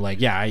disclosure,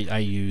 I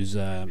use,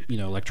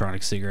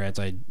 electronic cigarettes.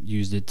 I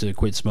used it to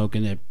quit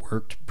smoking. It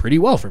worked pretty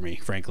well for me,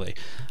 frankly.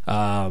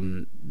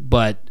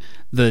 But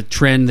the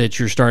trend that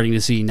you're starting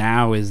to see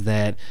now is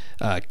that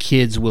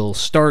kids will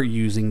start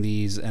using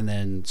these and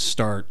then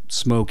start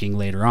smoking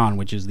later on,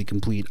 which is the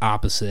complete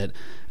opposite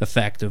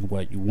effect of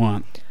what you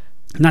want.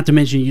 Not to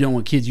mention, you don't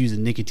want kids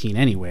using nicotine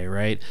anyway,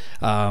 right?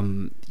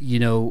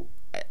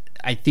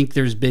 I think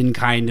there's been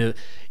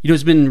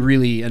it's been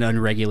really an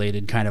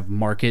unregulated kind of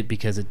market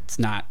because it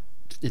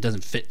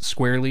doesn't fit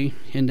squarely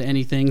into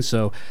anything.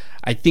 So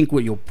I think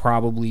what you'll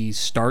probably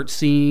start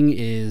seeing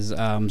is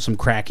some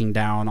cracking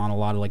down on a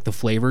lot of the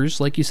flavors,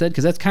 like you said,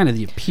 because that's kind of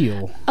the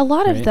appeal. A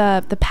lot of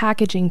the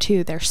packaging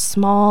too, they're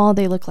small,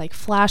 they look like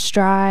flash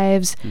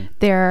drives.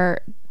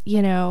 They're,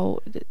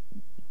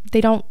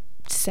 they don't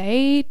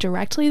say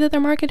directly that they're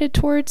marketed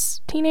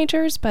towards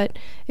teenagers, but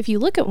if you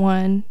look at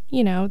one,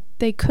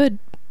 they could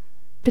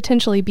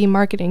potentially be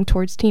marketing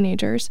towards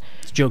teenagers.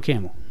 It's Joe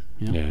Camel.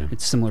 Yeah.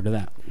 It's similar to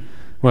that.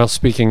 Well,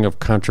 speaking of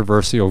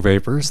controversial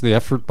vapors, the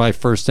effort by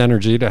First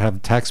Energy to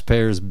have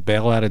taxpayers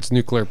bail out its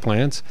nuclear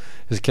plants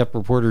has kept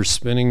reporters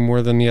spinning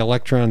more than the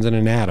electrons in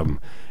an atom.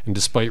 And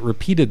despite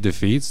repeated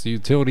defeats, the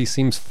utility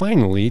seems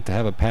finally to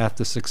have a path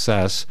to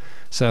success.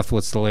 Seth,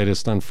 what's the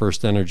latest on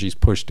First Energy's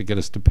push to get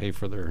us to pay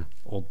for their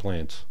old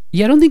plants?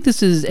 Yeah, I don't think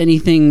this is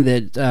anything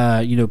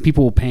that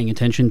people paying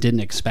attention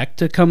didn't expect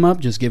to come up,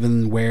 just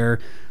given where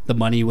the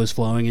money was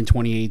flowing in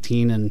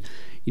 2018. And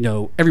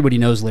everybody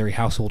knows Larry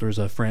Householder's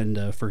a friend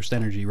of First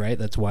Energy, right?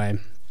 That's why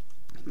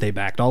they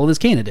backed all of his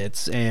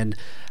candidates. And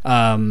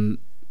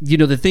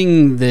the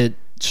thing that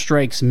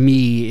strikes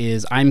me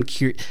is I'm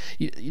curious.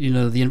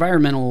 The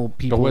environmental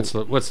people.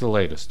 But what's the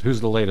latest? Who's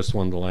the latest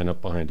one to line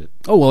up behind it?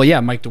 Oh well, yeah,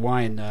 Mike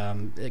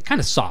DeWine.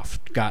 Kind of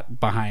soft got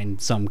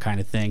behind some kind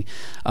of thing,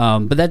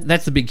 but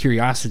that's the big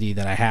curiosity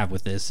that I have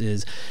with this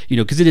is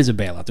because it is a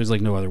bailout. There's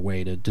no other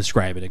way to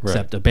describe it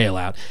except a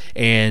bailout.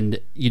 And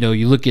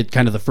you look at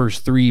kind of the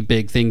first three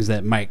big things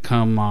that might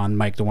come on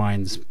Mike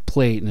DeWine's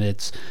plate, and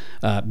it's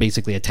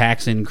basically a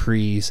tax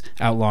increase,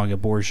 outlawing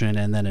abortion,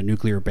 and then a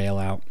nuclear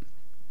bailout.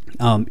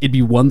 It'd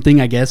be one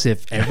thing, I guess,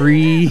 if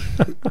every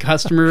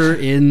customer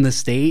in the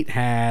state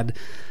had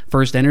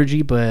First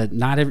Energy, but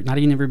not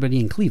even everybody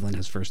in Cleveland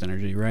has First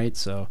Energy, right?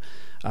 So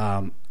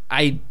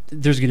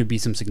there's going to be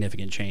some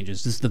significant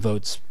changes. Just the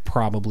votes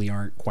probably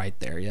aren't quite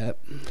there yet.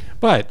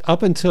 But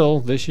up until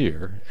this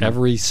year,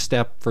 every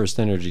step First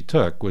Energy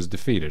took was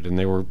defeated, and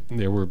they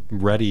were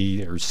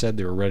ready, or said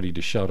they were ready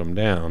to shut them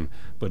down.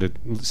 But it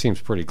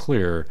seems pretty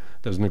clear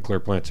those nuclear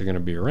plants are going to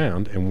be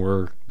around, and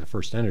the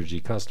First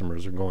Energy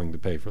customers are going to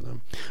pay for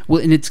them.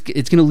 Well, and it's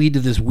going to lead to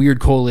this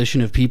weird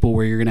coalition of people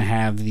where you're going to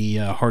have the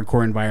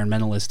hardcore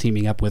environmentalists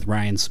teaming up with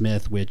Ryan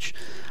Smith, which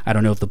I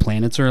don't know if the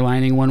planets are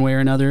aligning one way or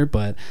another,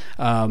 but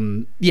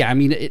yeah, I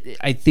mean,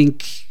 I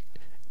think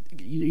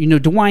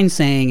DeWine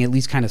saying, at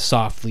least kind of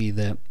softly,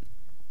 that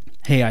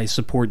hey, I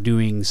support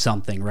doing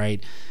something,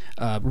 right,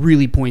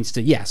 really points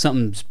to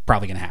something's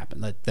probably going to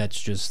happen. That's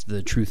just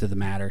the truth of the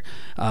matter.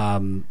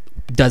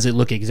 Does it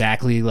look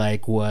exactly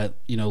like what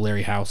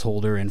Larry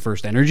Householder and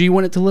First Energy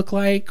want it to look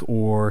like,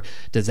 or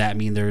does that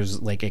mean there's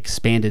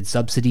expanded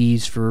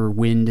subsidies for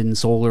wind and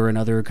solar and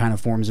other kind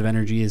of forms of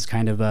energy as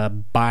kind of a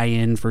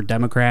buy-in for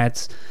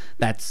Democrats?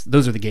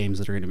 Those are the games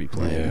that are going to be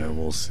played. Yeah,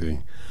 we'll see.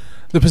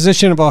 The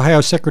position of Ohio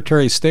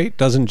Secretary of State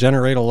doesn't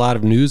generate a lot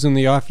of news in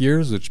the off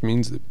years, which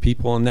means that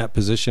people in that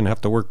position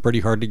have to work pretty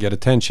hard to get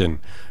attention.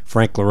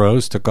 Frank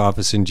LaRose took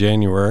office in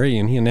January,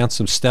 and he announced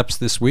some steps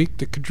this week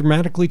that could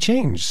dramatically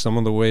change some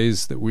of the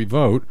ways that we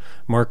vote.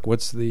 Mark,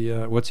 what's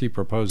he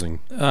proposing?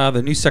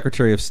 The new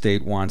Secretary of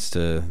State wants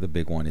to. The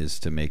big one is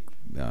to make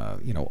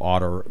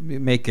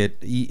make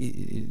it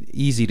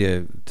easy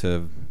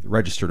to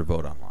register to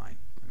vote online.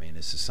 I mean,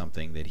 this is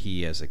something that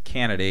he, as a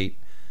candidate,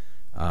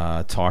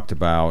 talked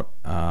about.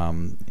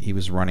 He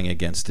was running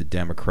against a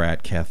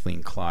Democrat,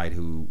 Kathleen Clyde,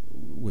 who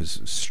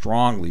was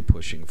strongly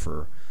pushing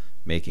for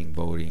making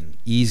voting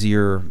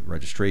easier,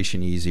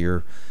 registration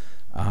easier.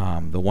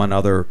 The one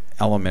other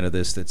element of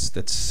this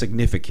that's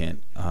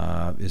significant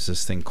is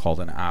this thing called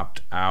an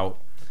opt-out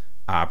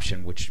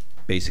option, which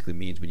basically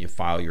means when you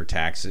file your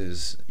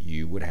taxes,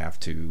 you would have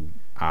to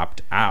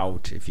opt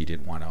out if you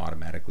didn't want to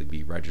automatically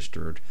be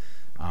registered.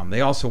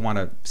 They also want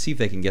to see if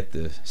they can get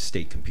the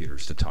state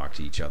computers to talk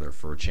to each other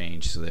for a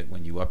change, so that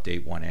when you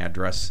update one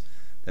address,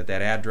 that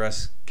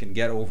address can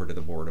get over to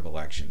the Board of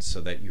Elections,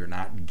 so that you're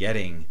not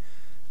getting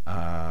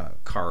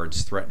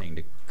cards threatening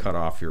to cut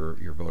off your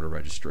voter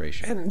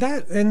registration.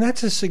 And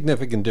that's a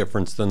significant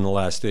difference than the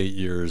last 8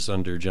 years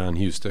under John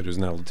Husted, who's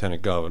now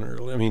Lieutenant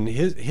Governor. I mean,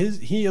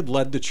 he had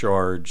led the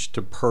charge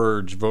to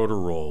purge voter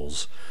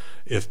rolls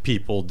if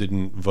people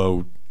didn't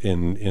vote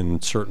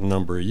in certain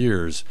number of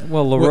years.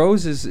 Well,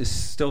 LaRose is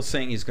still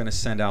saying he's going to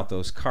send out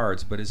those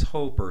cards, but his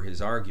hope or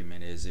his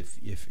argument is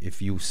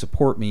if you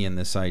support me in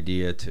this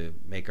idea to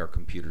make our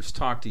computers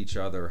talk to each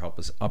other, help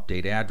us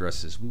update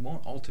addresses, we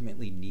won't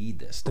ultimately need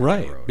this down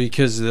the road.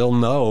 Because they'll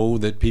know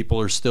that people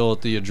are still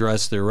at the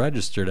address they're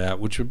registered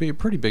at, which would be a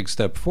pretty big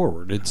step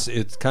forward.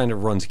 It kind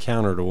of runs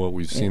counter to what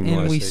we've seen in the last 8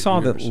 years. And we saw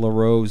that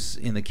LaRose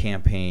in the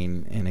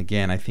campaign, and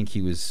again, I think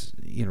he was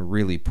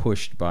really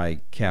pushed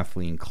by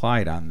Kathleen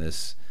Clyde on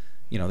this.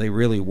 They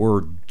really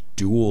were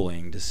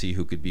dueling to see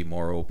who could be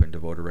more open to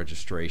voter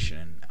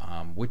registration,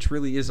 which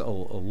really is a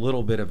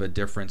little bit of a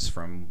difference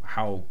from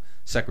how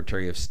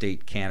Secretary of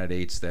State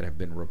candidates that have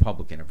been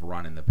Republican have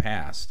run in the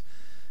past.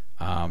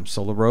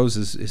 So LaRose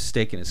is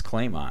staking his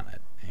claim on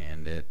it.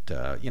 And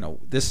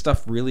this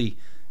stuff really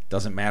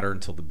doesn't matter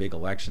until the big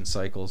election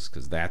cycles,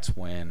 because that's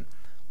when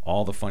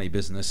all the funny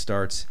business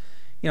starts.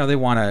 They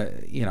want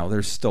to,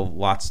 there's still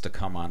lots to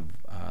come on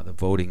the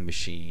voting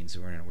machines.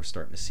 We're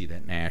starting to see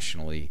that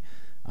nationally.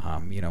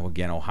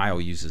 Again, Ohio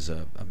uses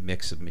a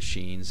mix of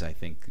machines. I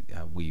think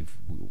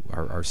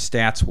our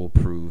stats will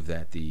prove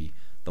that the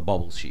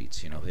bubble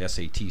sheets, the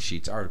SAT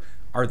sheets, are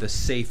the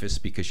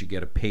safest, because you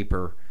get a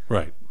paper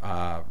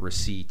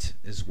receipt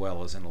as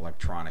well as an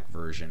electronic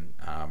version.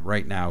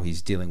 Right now,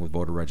 he's dealing with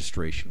voter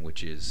registration,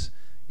 which is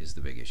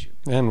the big issue.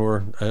 And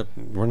we're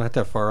not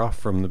that far off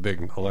from the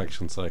big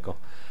election cycle.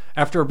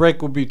 After a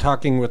break, we'll be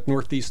talking with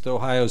Northeast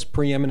Ohio's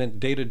preeminent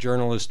data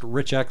journalist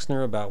Rich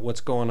Exner about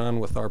what's going on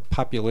with our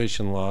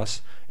population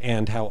loss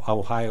and how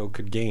Ohio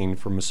could gain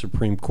from a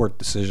Supreme Court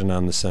decision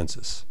on the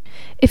census.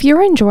 If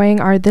you're enjoying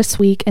our This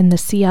Week in the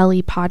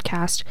CLE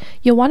podcast,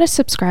 you'll want to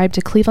subscribe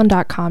to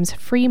Cleveland.com's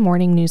free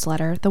morning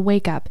newsletter, The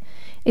Wake Up.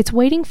 It's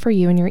waiting for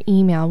you in your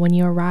email when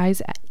you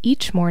arise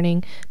each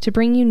morning to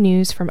bring you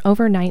news from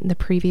overnight and the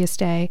previous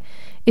day.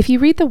 If you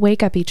read The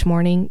Wake Up each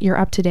morning, you're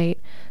up to date.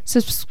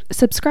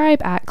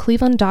 Subscribe at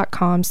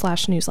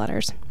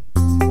Cleveland.com/newsletters.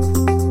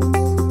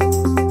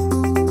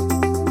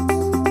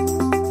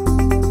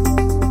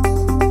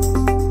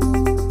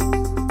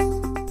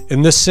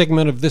 In this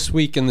segment of This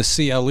Week in the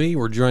CLE,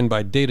 we're joined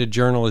by data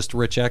journalist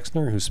Rich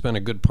Exner, who spent a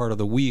good part of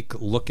the week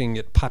looking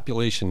at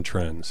population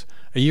trends.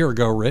 A year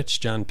ago,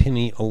 Rich, John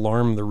Pinney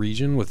alarmed the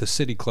region with a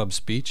City Club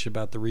speech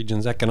about the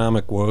region's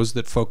economic woes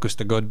that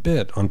focused a good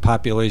bit on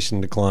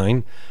population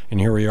decline. And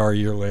here we are a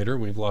year later.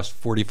 We've lost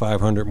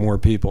 4,500 more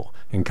people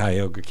in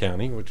Cuyahoga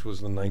County, which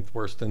was the 9th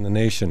worst in the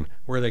nation.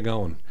 Where are they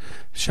going?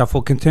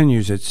 Shuffle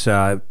continues. It's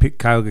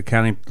Cuyahoga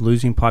County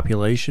losing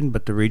population,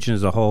 but the region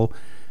as a whole,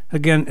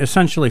 again,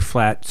 essentially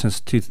flat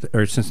since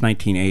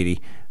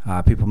 1980.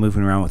 People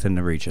moving around within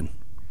the region.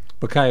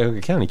 But Cuyahoga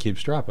County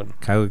keeps dropping.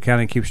 Cuyahoga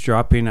County keeps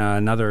dropping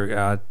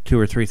another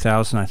 2,000 or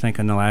 3,000, I think,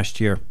 in the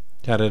last year.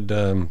 How did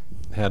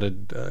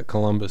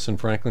Columbus and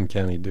Franklin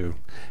County do?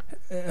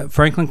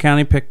 Franklin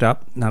County picked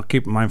up. Now,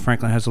 keep in mind,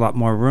 Franklin has a lot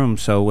more room,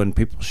 so when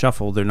people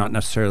shuffle, they're not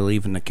necessarily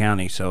leaving the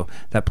county, so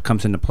that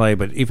comes into play.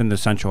 But even the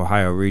Central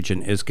Ohio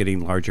region is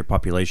getting larger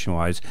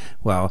population-wise,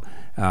 while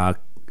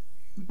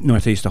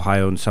Northeast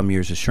Ohio in some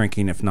years is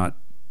shrinking, if not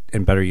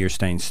in better years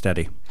staying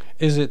steady.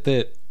 Is it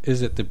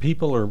that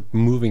people are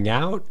moving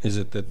out? Is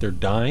it that they're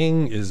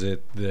dying? Is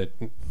it that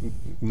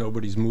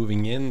nobody's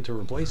moving in to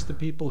replace the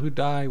people who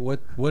die?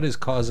 What is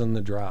causing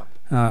the drop?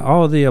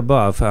 All of the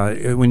above.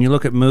 When you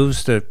look at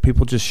moves that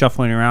people just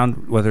shuffling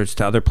around, whether it's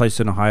to other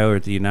places in Ohio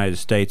or the United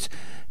States,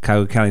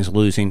 Cuyahoga County is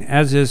losing,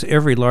 as is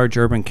every large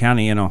urban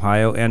county in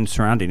Ohio and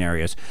surrounding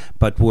areas.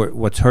 But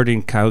what's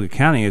hurting Cuyahoga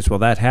County is, while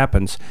that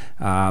happens,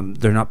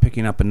 they're not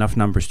picking up enough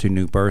numbers to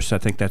new births. I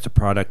think that's a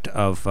product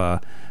of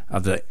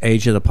the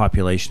age of the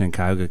population in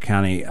Cuyahoga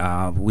County.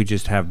 We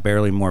just have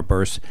barely more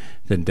births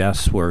than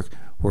deaths, where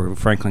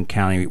Franklin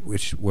County,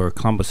 where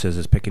Columbus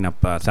is picking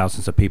up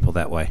thousands of people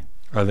that way.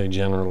 Are they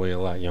generally a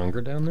lot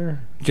younger down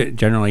there?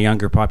 Generally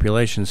younger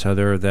population, so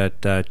they're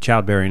that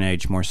childbearing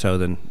age more so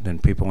than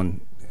people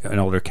in an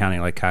older county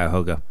like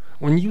Cuyahoga.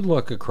 When you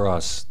look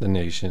across the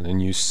nation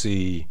and you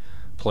see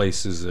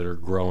places that are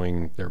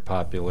growing their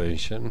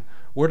population,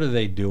 what are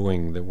they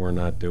doing that we're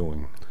not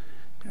doing?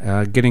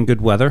 Getting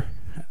good weather,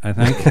 I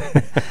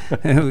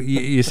think.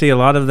 you see a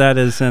lot of that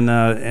is in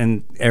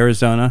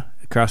Arizona,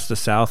 across the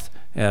south,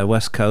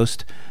 west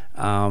coast.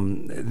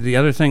 The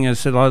other thing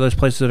is that a lot of those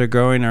places that are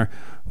growing are,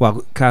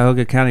 while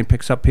Cuyahoga County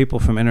picks up people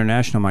from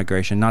international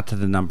migration, not to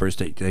the numbers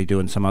that they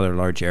do in some other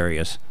large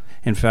areas.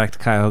 In fact,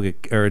 Cuyahoga,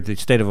 or the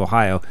state of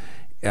Ohio,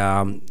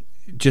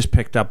 just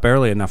picked up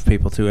barely enough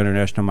people through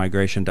international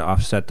migration to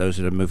offset those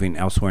that are moving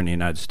elsewhere in the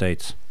United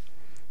States.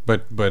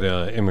 But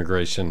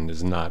immigration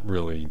is not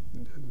really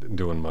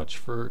doing much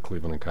for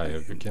Cleveland and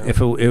Cuyahoga County. If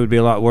it would be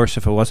a lot worse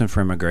if it wasn't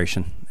for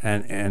immigration,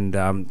 and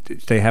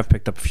they have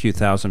picked up a few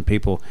thousand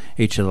people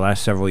each of the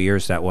last several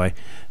years that way.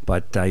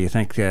 But you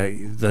think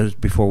those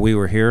before we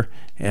were here,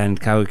 and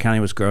Cuyahoga County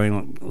was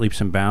growing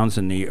leaps and bounds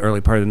in the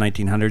early part of the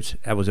 1900s.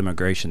 That was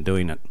immigration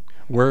doing it.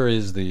 Where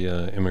is the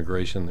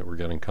immigration that we're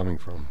getting coming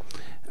from?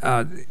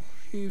 A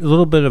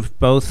little bit of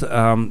both.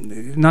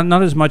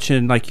 Not as much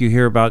in like you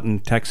hear about in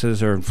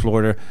Texas or in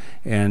Florida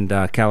and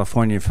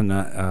California from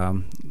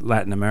the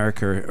Latin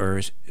America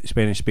or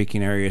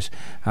Spanish-speaking areas.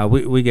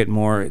 We get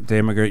more. The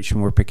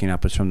immigration we're picking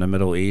up is from the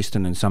Middle East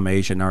and in some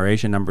Asian. Our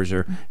Asian numbers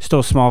are still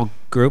a small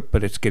group,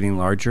 but it's getting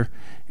larger,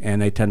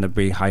 and they tend to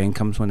be high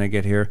incomes when they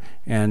get here.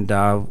 And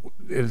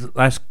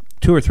last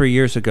 2 or 3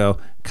 years ago,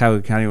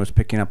 Cuyahoga County was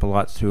picking up a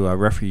lot through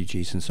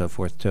refugees and so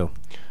forth too.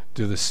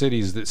 Do the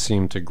cities that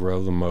seem to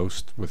grow the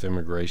most with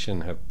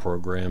immigration have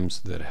programs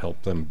that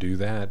help them do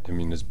that? I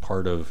mean, is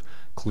part of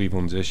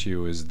Cleveland's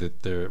issue is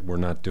that we're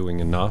not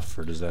doing enough,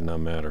 or does that not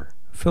matter?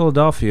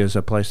 Philadelphia is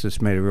a place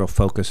that's made a real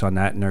focus on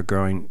that, and they're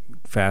growing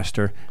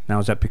faster. Now,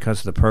 is that because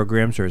of the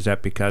programs, or is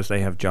that because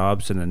they have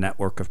jobs and a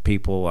network of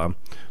people?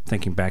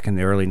 Thinking back in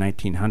the early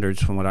 1900s,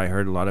 from what I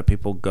heard, a lot of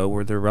people go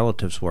where their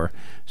relatives were.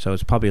 So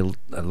it's probably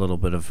a little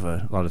bit of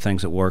a lot of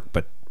things at work,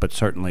 but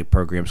certainly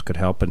programs could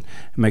help and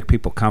make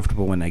people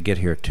comfortable when they get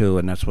here too,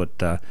 and that's what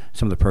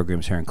some of the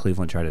programs here in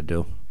Cleveland try to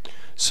do.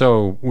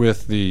 So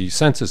with the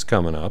census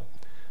coming up,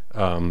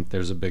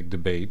 there's a big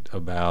debate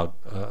about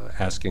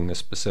asking a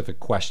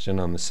specific question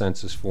on the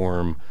census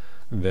form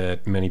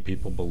that many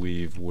people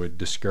believe would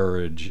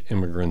discourage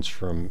immigrants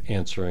from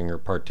answering or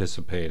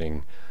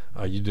participating.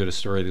 You did a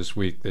story this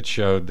week that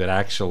showed that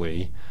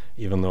actually,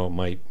 even though it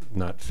might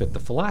not fit the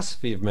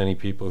philosophy of many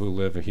people who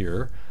live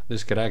here,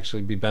 this could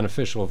actually be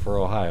beneficial for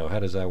Ohio. How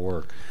does that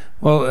work?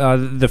 Well,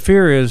 the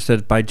fear is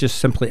that by just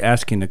simply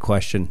asking the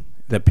question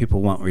that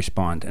people won't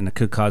respond, and it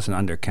could cause an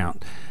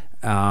undercount.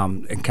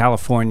 In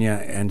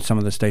California and some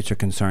of the states are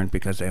concerned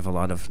because they have a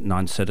lot of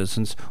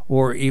non-citizens,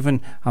 or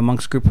even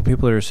amongst a group of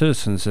people that are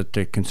citizens that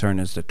their concern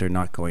is that they're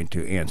not going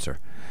to answer.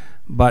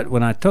 But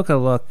when I took a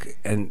look,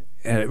 and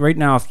right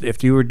now,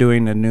 if you were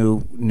doing the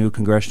new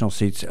congressional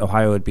seats,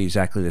 Ohio would be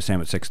exactly the same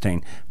at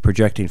 16.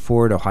 Projecting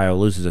forward, Ohio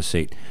loses a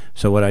seat.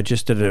 So what I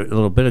just did a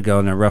little bit ago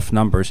in the rough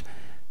numbers,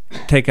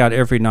 take out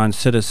every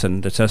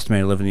non-citizen that's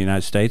estimated to live in the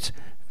United States,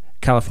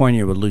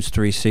 California would lose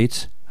 3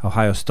 seats.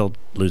 Ohio still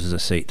loses a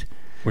seat.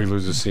 We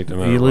lose a seat no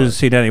matter You what. lose a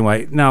seat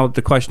anyway. Now,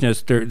 the question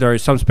is, there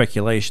is some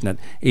speculation that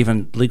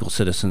even legal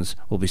citizens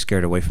will be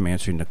scared away from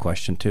answering the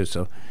question, too.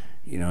 So,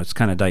 it's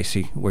kind of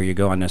dicey where you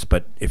go on this.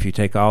 But if you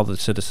take all the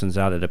citizens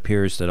out, it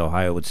appears that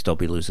Ohio would still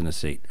be losing a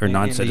seat, or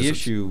non-citizens. And the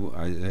issue,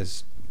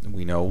 as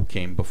we know,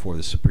 came before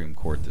the Supreme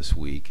Court this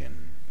week.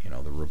 And,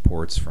 the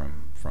reports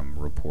from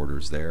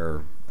reporters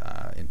there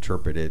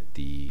interpreted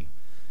the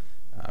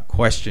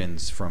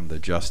questions from the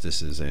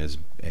justices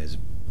as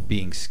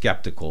being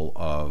skeptical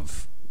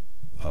of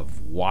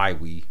why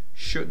we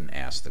shouldn't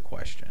ask the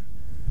question,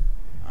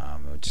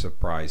 which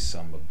surprised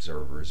some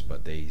observers,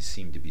 but they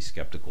seem to be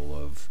skeptical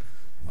of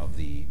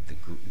the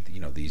group,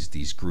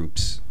 these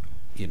groups,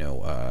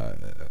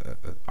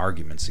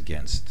 arguments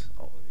against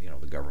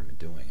the government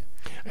doing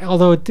it.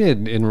 Although it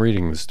did, in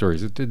reading the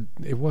stories,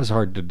 it was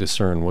hard to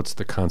discern what's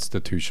the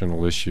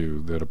constitutional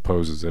issue that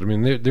opposes it. I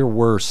mean, there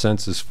were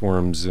census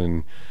forms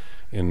in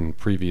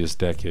previous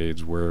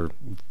decades where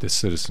the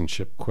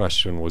citizenship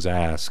question was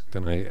asked,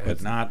 and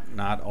but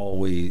not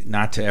always,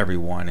 not to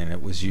everyone, and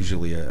it was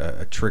usually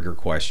a trigger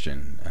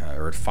question,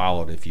 or it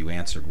followed if you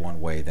answered one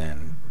way,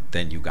 then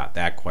you got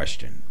that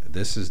question.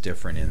 This is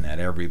different in that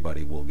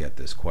everybody will get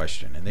this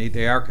question, and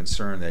they are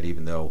concerned that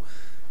even though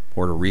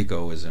Puerto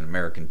Rico is an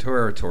American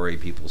territory,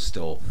 people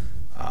still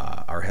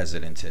are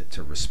hesitant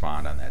to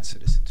respond on that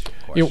citizenship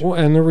question. Yeah, well,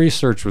 and the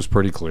research was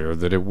pretty clear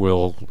that it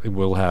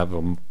will have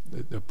a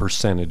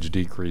percentage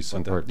decrease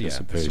in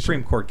participation. The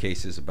Supreme Court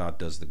case is about,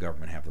 does the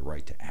government have the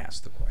right to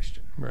ask the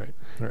question? Right.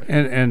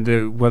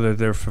 And whether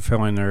they're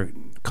fulfilling their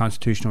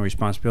constitutional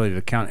responsibility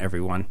to count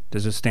everyone,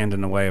 does it stand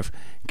in the way of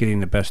getting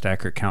the best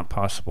accurate count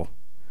possible?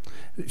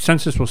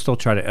 Census will still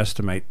try to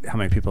estimate how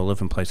many people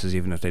live in places,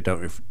 even if they don't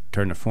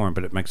return the form,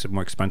 but it makes it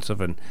more expensive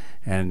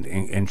and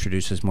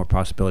introduces more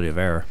possibility of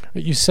error.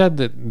 You said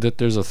that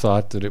there's a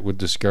thought that it would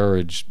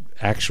discourage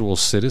actual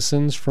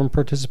citizens from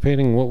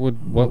participating. What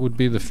would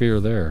be the fear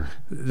there?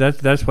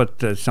 That's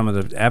what some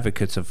of the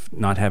advocates of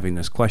not having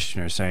this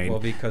question are saying. Well,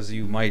 because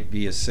you might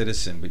be a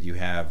citizen, but you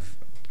have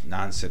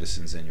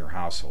non-citizens in your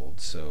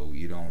household, so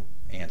you don't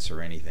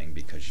answer anything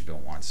because you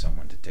don't want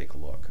someone to take a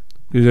look.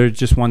 There's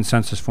just one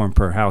census form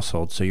per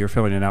household, so you're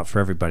filling it out for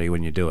everybody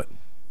when you do it.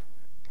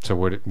 So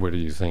what do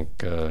you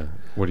think?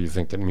 What do you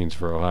think that means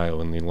for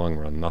Ohio in the long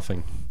run?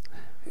 Nothing.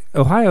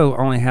 Ohio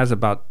only has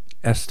about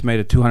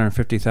estimated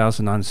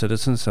 250,000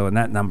 non-citizens, so in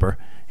that number,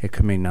 it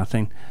could mean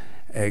nothing.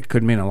 It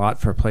could mean a lot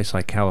for a place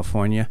like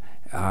California,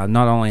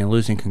 not only in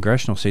losing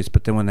congressional seats,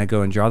 but then when they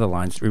go and draw the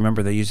lines,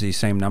 remember they use these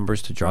same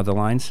numbers to draw the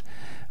lines,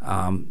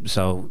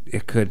 so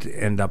it could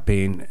end up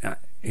being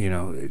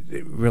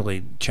it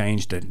really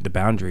changed the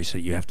boundaries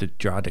that you have to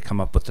draw to come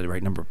up with the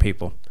right number of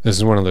people. This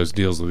is one of those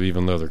deals that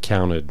even though they're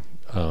counted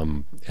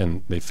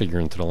and they figure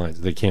into the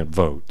lines, they can't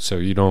vote. So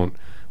you don't,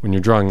 when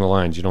you're drawing the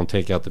lines, you don't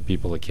take out the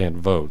people that can't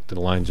vote. The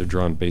lines are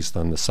drawn based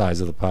on the size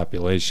of the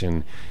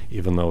population,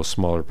 even though a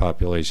smaller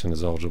population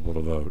is eligible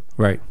to vote.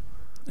 Right.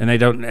 And they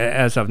don't,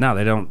 as of now,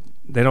 they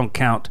don't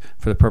count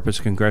for the purpose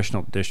of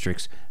congressional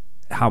districts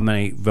how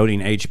many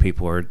voting age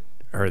people are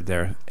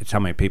there. It's how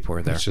many people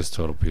are there. It's just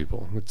total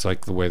people. It's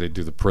like the way they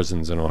do the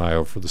prisons in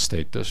Ohio for the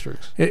state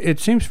districts.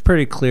 It seems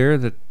pretty clear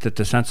that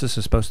the census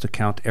is supposed to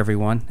count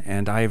everyone,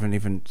 and I haven't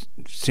even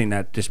seen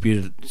that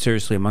disputed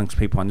seriously amongst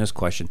people on this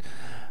question.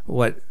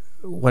 What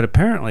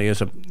apparently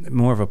is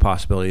more of a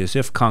possibility is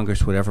if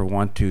Congress would ever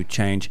want to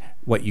change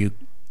what you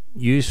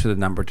use for the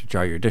number to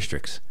draw your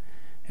districts,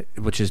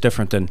 which is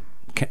different than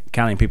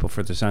counting people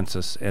for the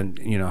census, and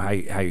how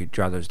you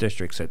draw those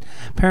districts.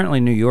 Apparently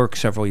New York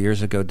several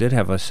years ago did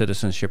have a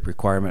citizenship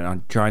requirement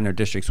on drawing their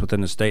districts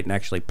within the state, and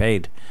actually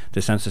paid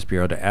the Census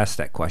Bureau to ask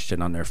that question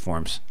on their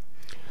forms.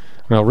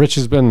 Well, Rich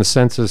has been the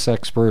census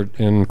expert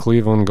in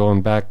Cleveland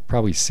going back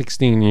probably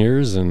 16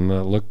 years, and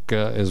look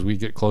as we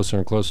get closer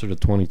and closer to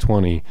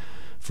 2020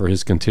 for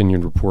his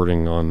continued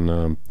reporting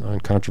on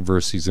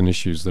controversies and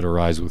issues that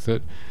arise with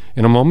it.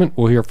 In a moment,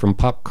 we'll hear from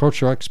pop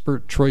culture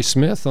expert Troy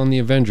Smith on the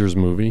Avengers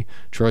movie.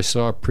 Troy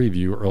saw a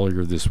preview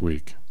earlier this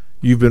week.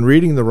 You've been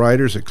reading the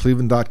writers at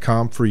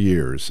Cleveland.com for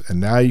years, and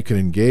now you can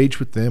engage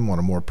with them on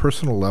a more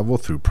personal level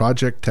through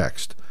Project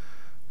Text.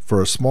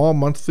 For a small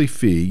monthly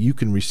fee, you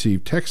can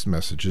receive text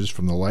messages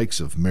from the likes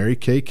of Mary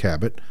Kay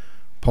Cabot,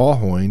 Paul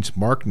Hoynes,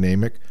 Mark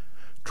Namick,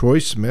 Troy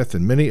Smith,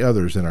 and many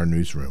others in our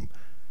newsroom.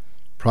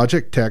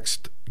 Project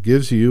Text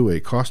gives you a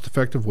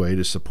cost-effective way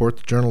to support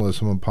the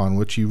journalism upon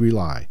which you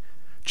rely.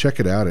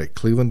 Check it out at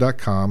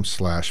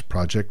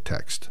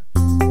cleveland.com/projecttext.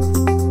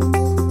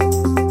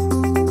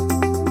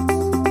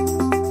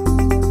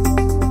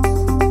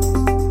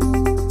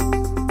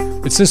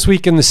 It's This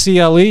Week in the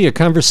CLE, a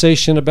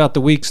conversation about the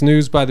week's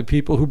news by the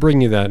people who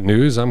bring you that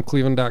news. I'm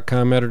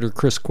Cleveland.com editor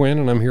Chris Quinn,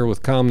 and I'm here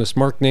with columnist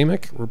Mark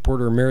Namick,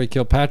 reporter Mary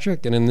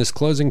Kilpatrick, and in this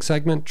closing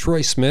segment,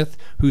 Troy Smith,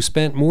 who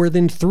spent more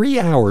than 3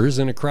 hours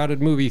in a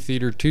crowded movie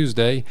theater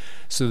Tuesday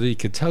so that he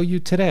could tell you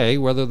today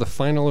whether the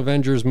final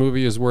Avengers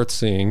movie is worth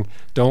seeing.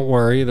 Don't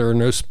worry, there are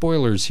no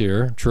spoilers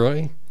here.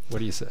 Troy, what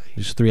do you say?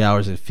 Just 3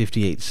 hours and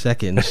 58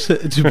 seconds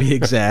to be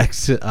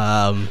exact.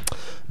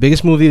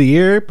 Biggest movie of the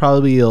year.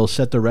 Probably will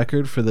set the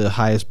record for the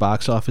highest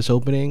box office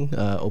opening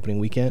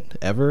weekend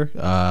ever.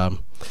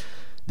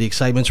 The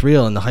excitement's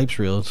real and the hype's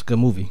real. It's a good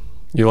movie.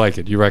 You like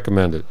it? You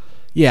recommend it?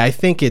 Yeah, I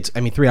think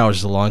 3 hours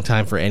is a long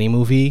time for any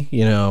movie,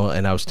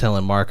 and I was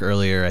telling Mark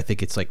earlier, I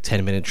think it's like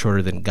 10 minutes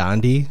shorter than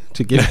Gandhi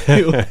to give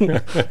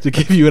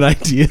you an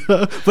idea.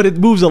 But it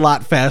moves a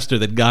lot faster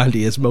than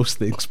Gandhi, as most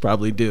things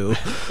probably do.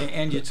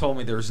 And you told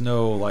me there's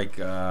no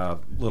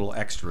little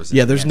extras.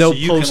 Yeah, there's no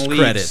so post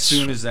credits. As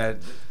soon as that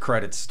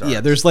credits start.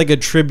 Yeah, there's like a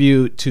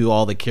tribute to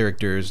all the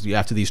characters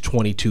after these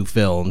 22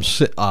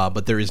 films,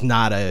 but there is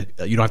not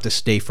you don't have to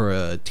stay for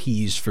a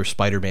tease for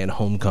Spider-Man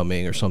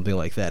Homecoming or something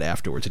like that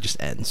afterwards. It just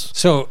ends.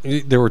 So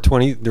there were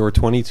 22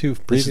 previous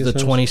This is the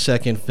films?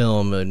 22nd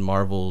film in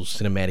Marvel's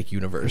cinematic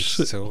universe.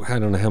 So I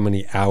don't know how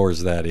many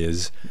hours that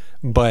is,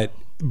 but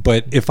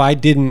if I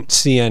didn't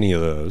see any of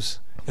those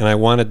and I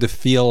wanted to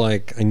feel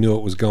like I knew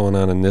what was going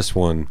on in this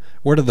one,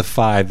 what are the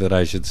 5 that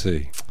I should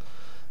see?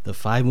 The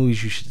 5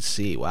 movies you should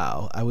see.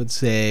 Wow. I would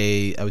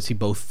see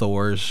both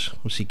Thors.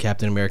 We'll see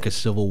Captain America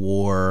Civil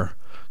War.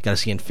 Got to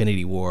see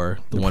Infinity War,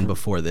 the one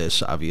before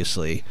this,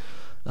 obviously.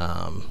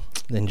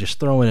 Then just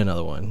throw in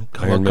another one.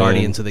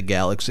 Guardians of the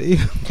Galaxy.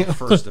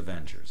 First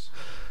Avengers.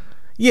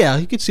 Yeah,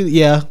 you could see.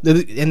 Yeah,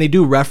 and they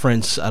do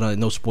reference. I don't.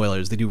 No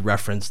spoilers. They do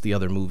reference the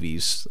other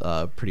movies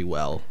pretty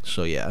well.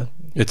 So yeah,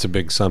 It's a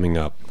big summing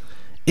up.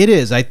 it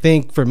is. I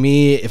think for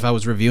me, if I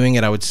was reviewing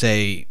it, I would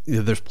say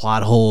there's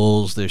plot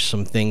holes. There's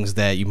some things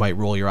that you might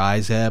roll your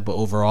eyes at, but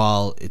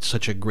overall, it's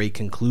such a great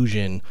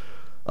conclusion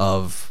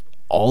of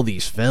all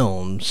these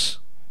films.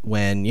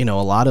 When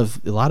a lot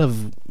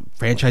of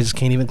franchises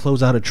can't even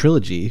close out a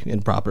trilogy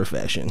in proper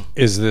fashion.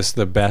 Is this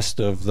the best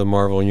of the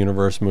Marvel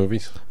Universe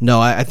movies? No,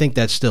 I think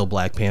that's still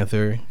Black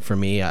Panther for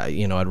me.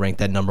 I'd rank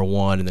that number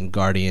 1, and then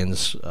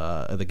Guardians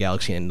of the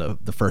Galaxy and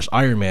the first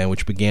Iron Man,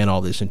 which began all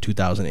this in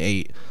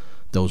 2008.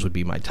 Those would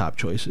be my top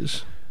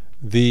choices.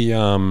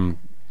 It's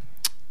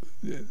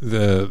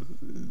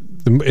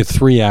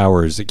 3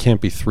 hours. It can't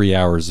be 3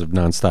 hours of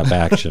nonstop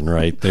action,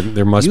 right?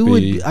 There must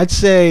be. I'd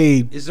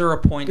say. Is there a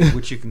point at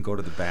which you can go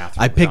to the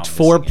bathroom? I picked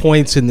 4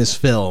 points in this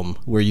film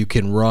where you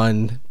can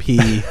run,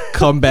 pee,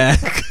 come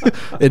back,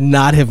 and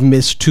not have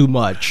missed too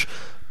much.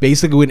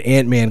 Basically, when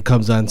Ant-Man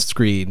comes on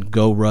screen,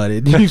 go run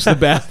and use the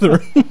bathroom.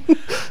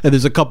 And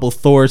there's a couple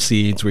Thor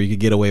scenes where you could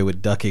get away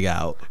with ducking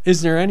out.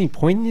 Is there any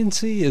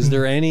poignancy? Is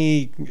there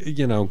any,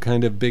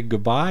 kind of big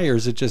goodbye, or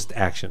is it just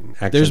action?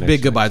 There's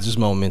big goodbyes. There's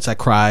moments. I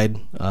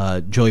cried.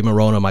 Joey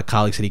Morona, my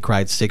colleague, said he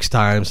cried 6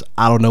 times.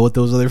 I don't know what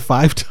those other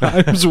 5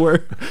 times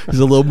were. He's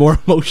a little more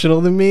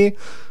emotional than me.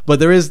 But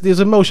there's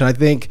emotion. I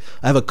think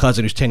I have a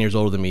cousin who's 10 years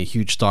older than me, a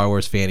huge Star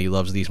Wars fan. He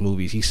loves these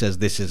movies. He says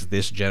this is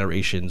this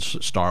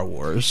generation's Star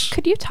Wars.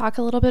 Could you talk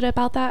a little bit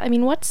about that? I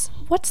mean, what's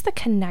the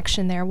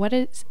connection there? What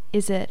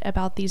is it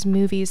about these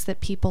movies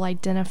that people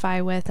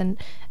identify with and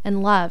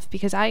love?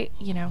 Because I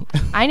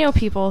know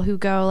people who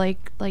go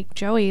like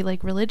Joey,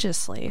 like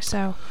religiously.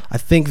 So I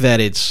think that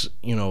it's,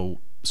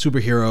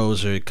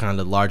 superheroes are kind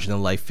of larger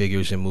than life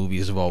figures in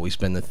movies have always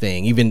been the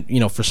thing.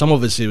 Even, for some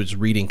of us, it was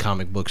reading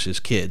comic books as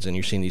kids and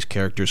you're seeing these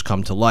characters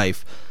come to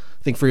life.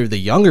 I think for the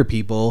younger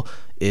people,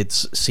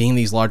 it's seeing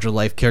these larger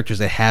life characters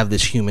that have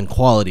this human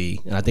quality.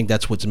 And I think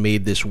that's what's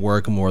made this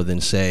work more than,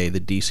 say,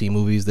 the DC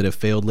movies that have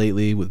failed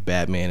lately with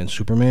Batman and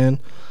Superman.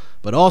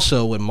 But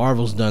also what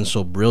Marvel's done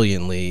so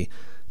brilliantly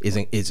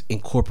is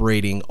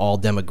incorporating all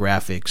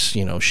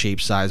demographics,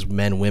 shape, size,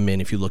 men, women.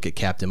 If you look at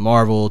Captain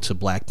Marvel to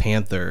Black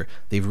Panther,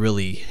 they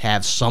really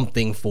have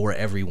something for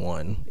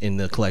everyone in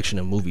the collection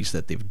of movies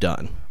that they've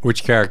done.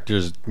 Which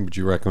characters would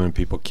you recommend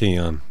people key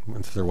on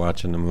if they're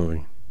watching the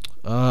movie?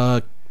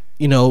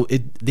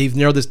 They've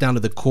narrowed this down to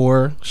the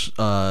core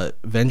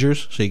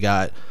Avengers. So you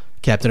got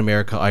Captain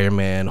America, Iron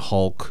Man,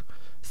 Hulk,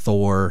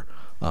 Thor,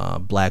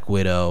 Black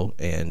Widow,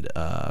 and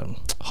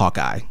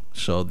Hawkeye.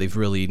 So they've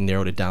really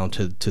narrowed it down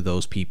to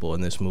those people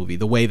in this movie.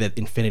 The way that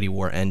Infinity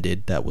War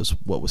ended, that was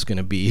what was going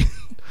to be.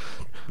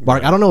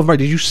 Mark, I don't know, Mark,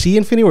 did you see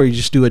Infinity War or you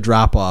just do a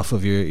drop-off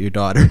of your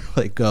daughter?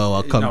 Like, go,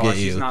 I'll come get you. No,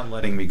 she's not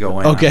letting me go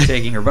in. Okay. I'm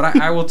taking her. But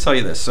I will tell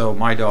you this. So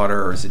my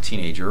daughter is a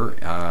teenager.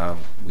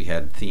 We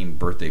had themed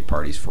birthday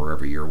parties for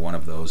every year. One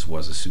of those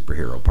was a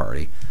superhero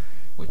party,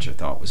 which I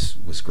thought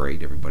was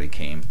great. Everybody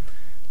came.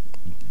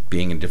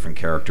 Being a different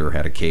character,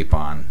 had a cape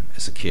on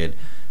as a kid.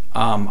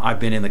 I've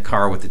been in the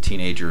car with the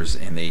teenagers,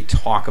 and they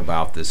talk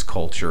about this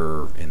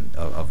culture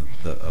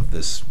of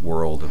this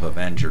world of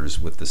Avengers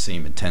with the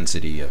same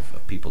intensity of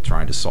people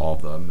trying to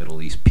solve the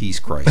Middle East peace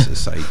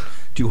crisis. I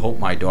do hope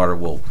my daughter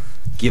will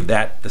give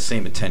that the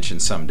same attention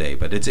someday,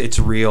 but it's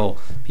real.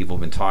 People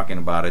have been talking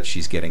about it.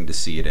 She's getting to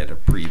see it at a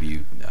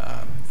preview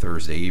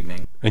Thursday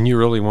evening. And you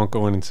really won't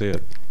go in and see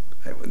it?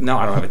 No,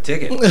 I don't have a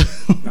ticket.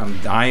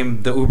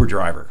 I'm the Uber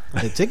driver.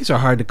 The tickets are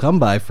hard to come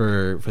by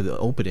for the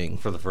opening.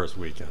 For the first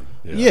weekend.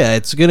 Yeah,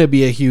 it's going to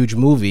be a huge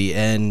movie.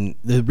 And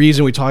the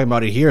reason we're talking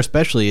about it here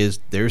especially is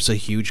there's a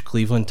huge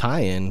Cleveland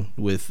tie-in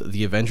with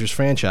the Avengers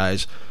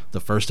franchise. The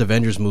first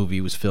Avengers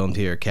movie was filmed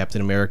here. Captain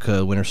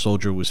America, Winter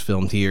Soldier was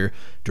filmed here,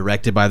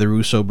 directed by the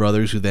Russo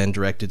brothers, who then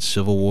directed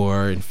Civil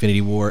War,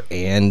 Infinity War,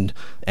 and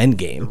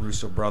Endgame. The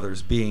Russo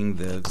brothers being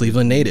the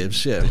Cleveland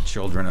natives, yeah. The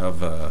children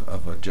of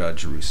a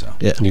Judge Russo.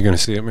 Yeah. You going to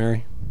see it,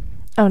 Mary?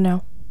 Oh,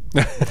 no.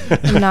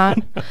 I'm not.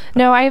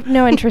 No, I have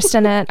no interest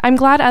in it. I'm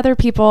glad other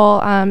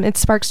people, it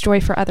sparks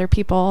joy for other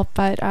people,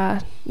 but,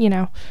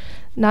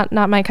 not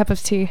my cup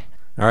of tea.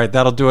 All right,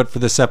 that'll do it for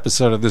this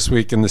episode of This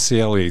Week in the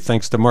CLE.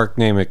 Thanks to Mark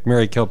Namick,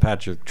 Mary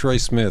Kilpatrick, Troy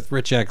Smith,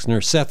 Rich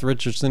Exner, Seth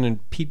Richardson,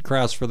 and Pete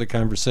Krause for the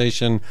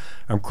conversation.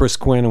 I'm Chris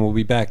Quinn, and we'll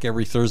be back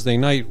every Thursday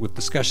night with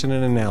discussion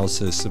and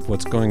analysis of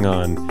what's going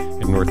on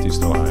in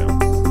Northeast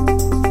Ohio.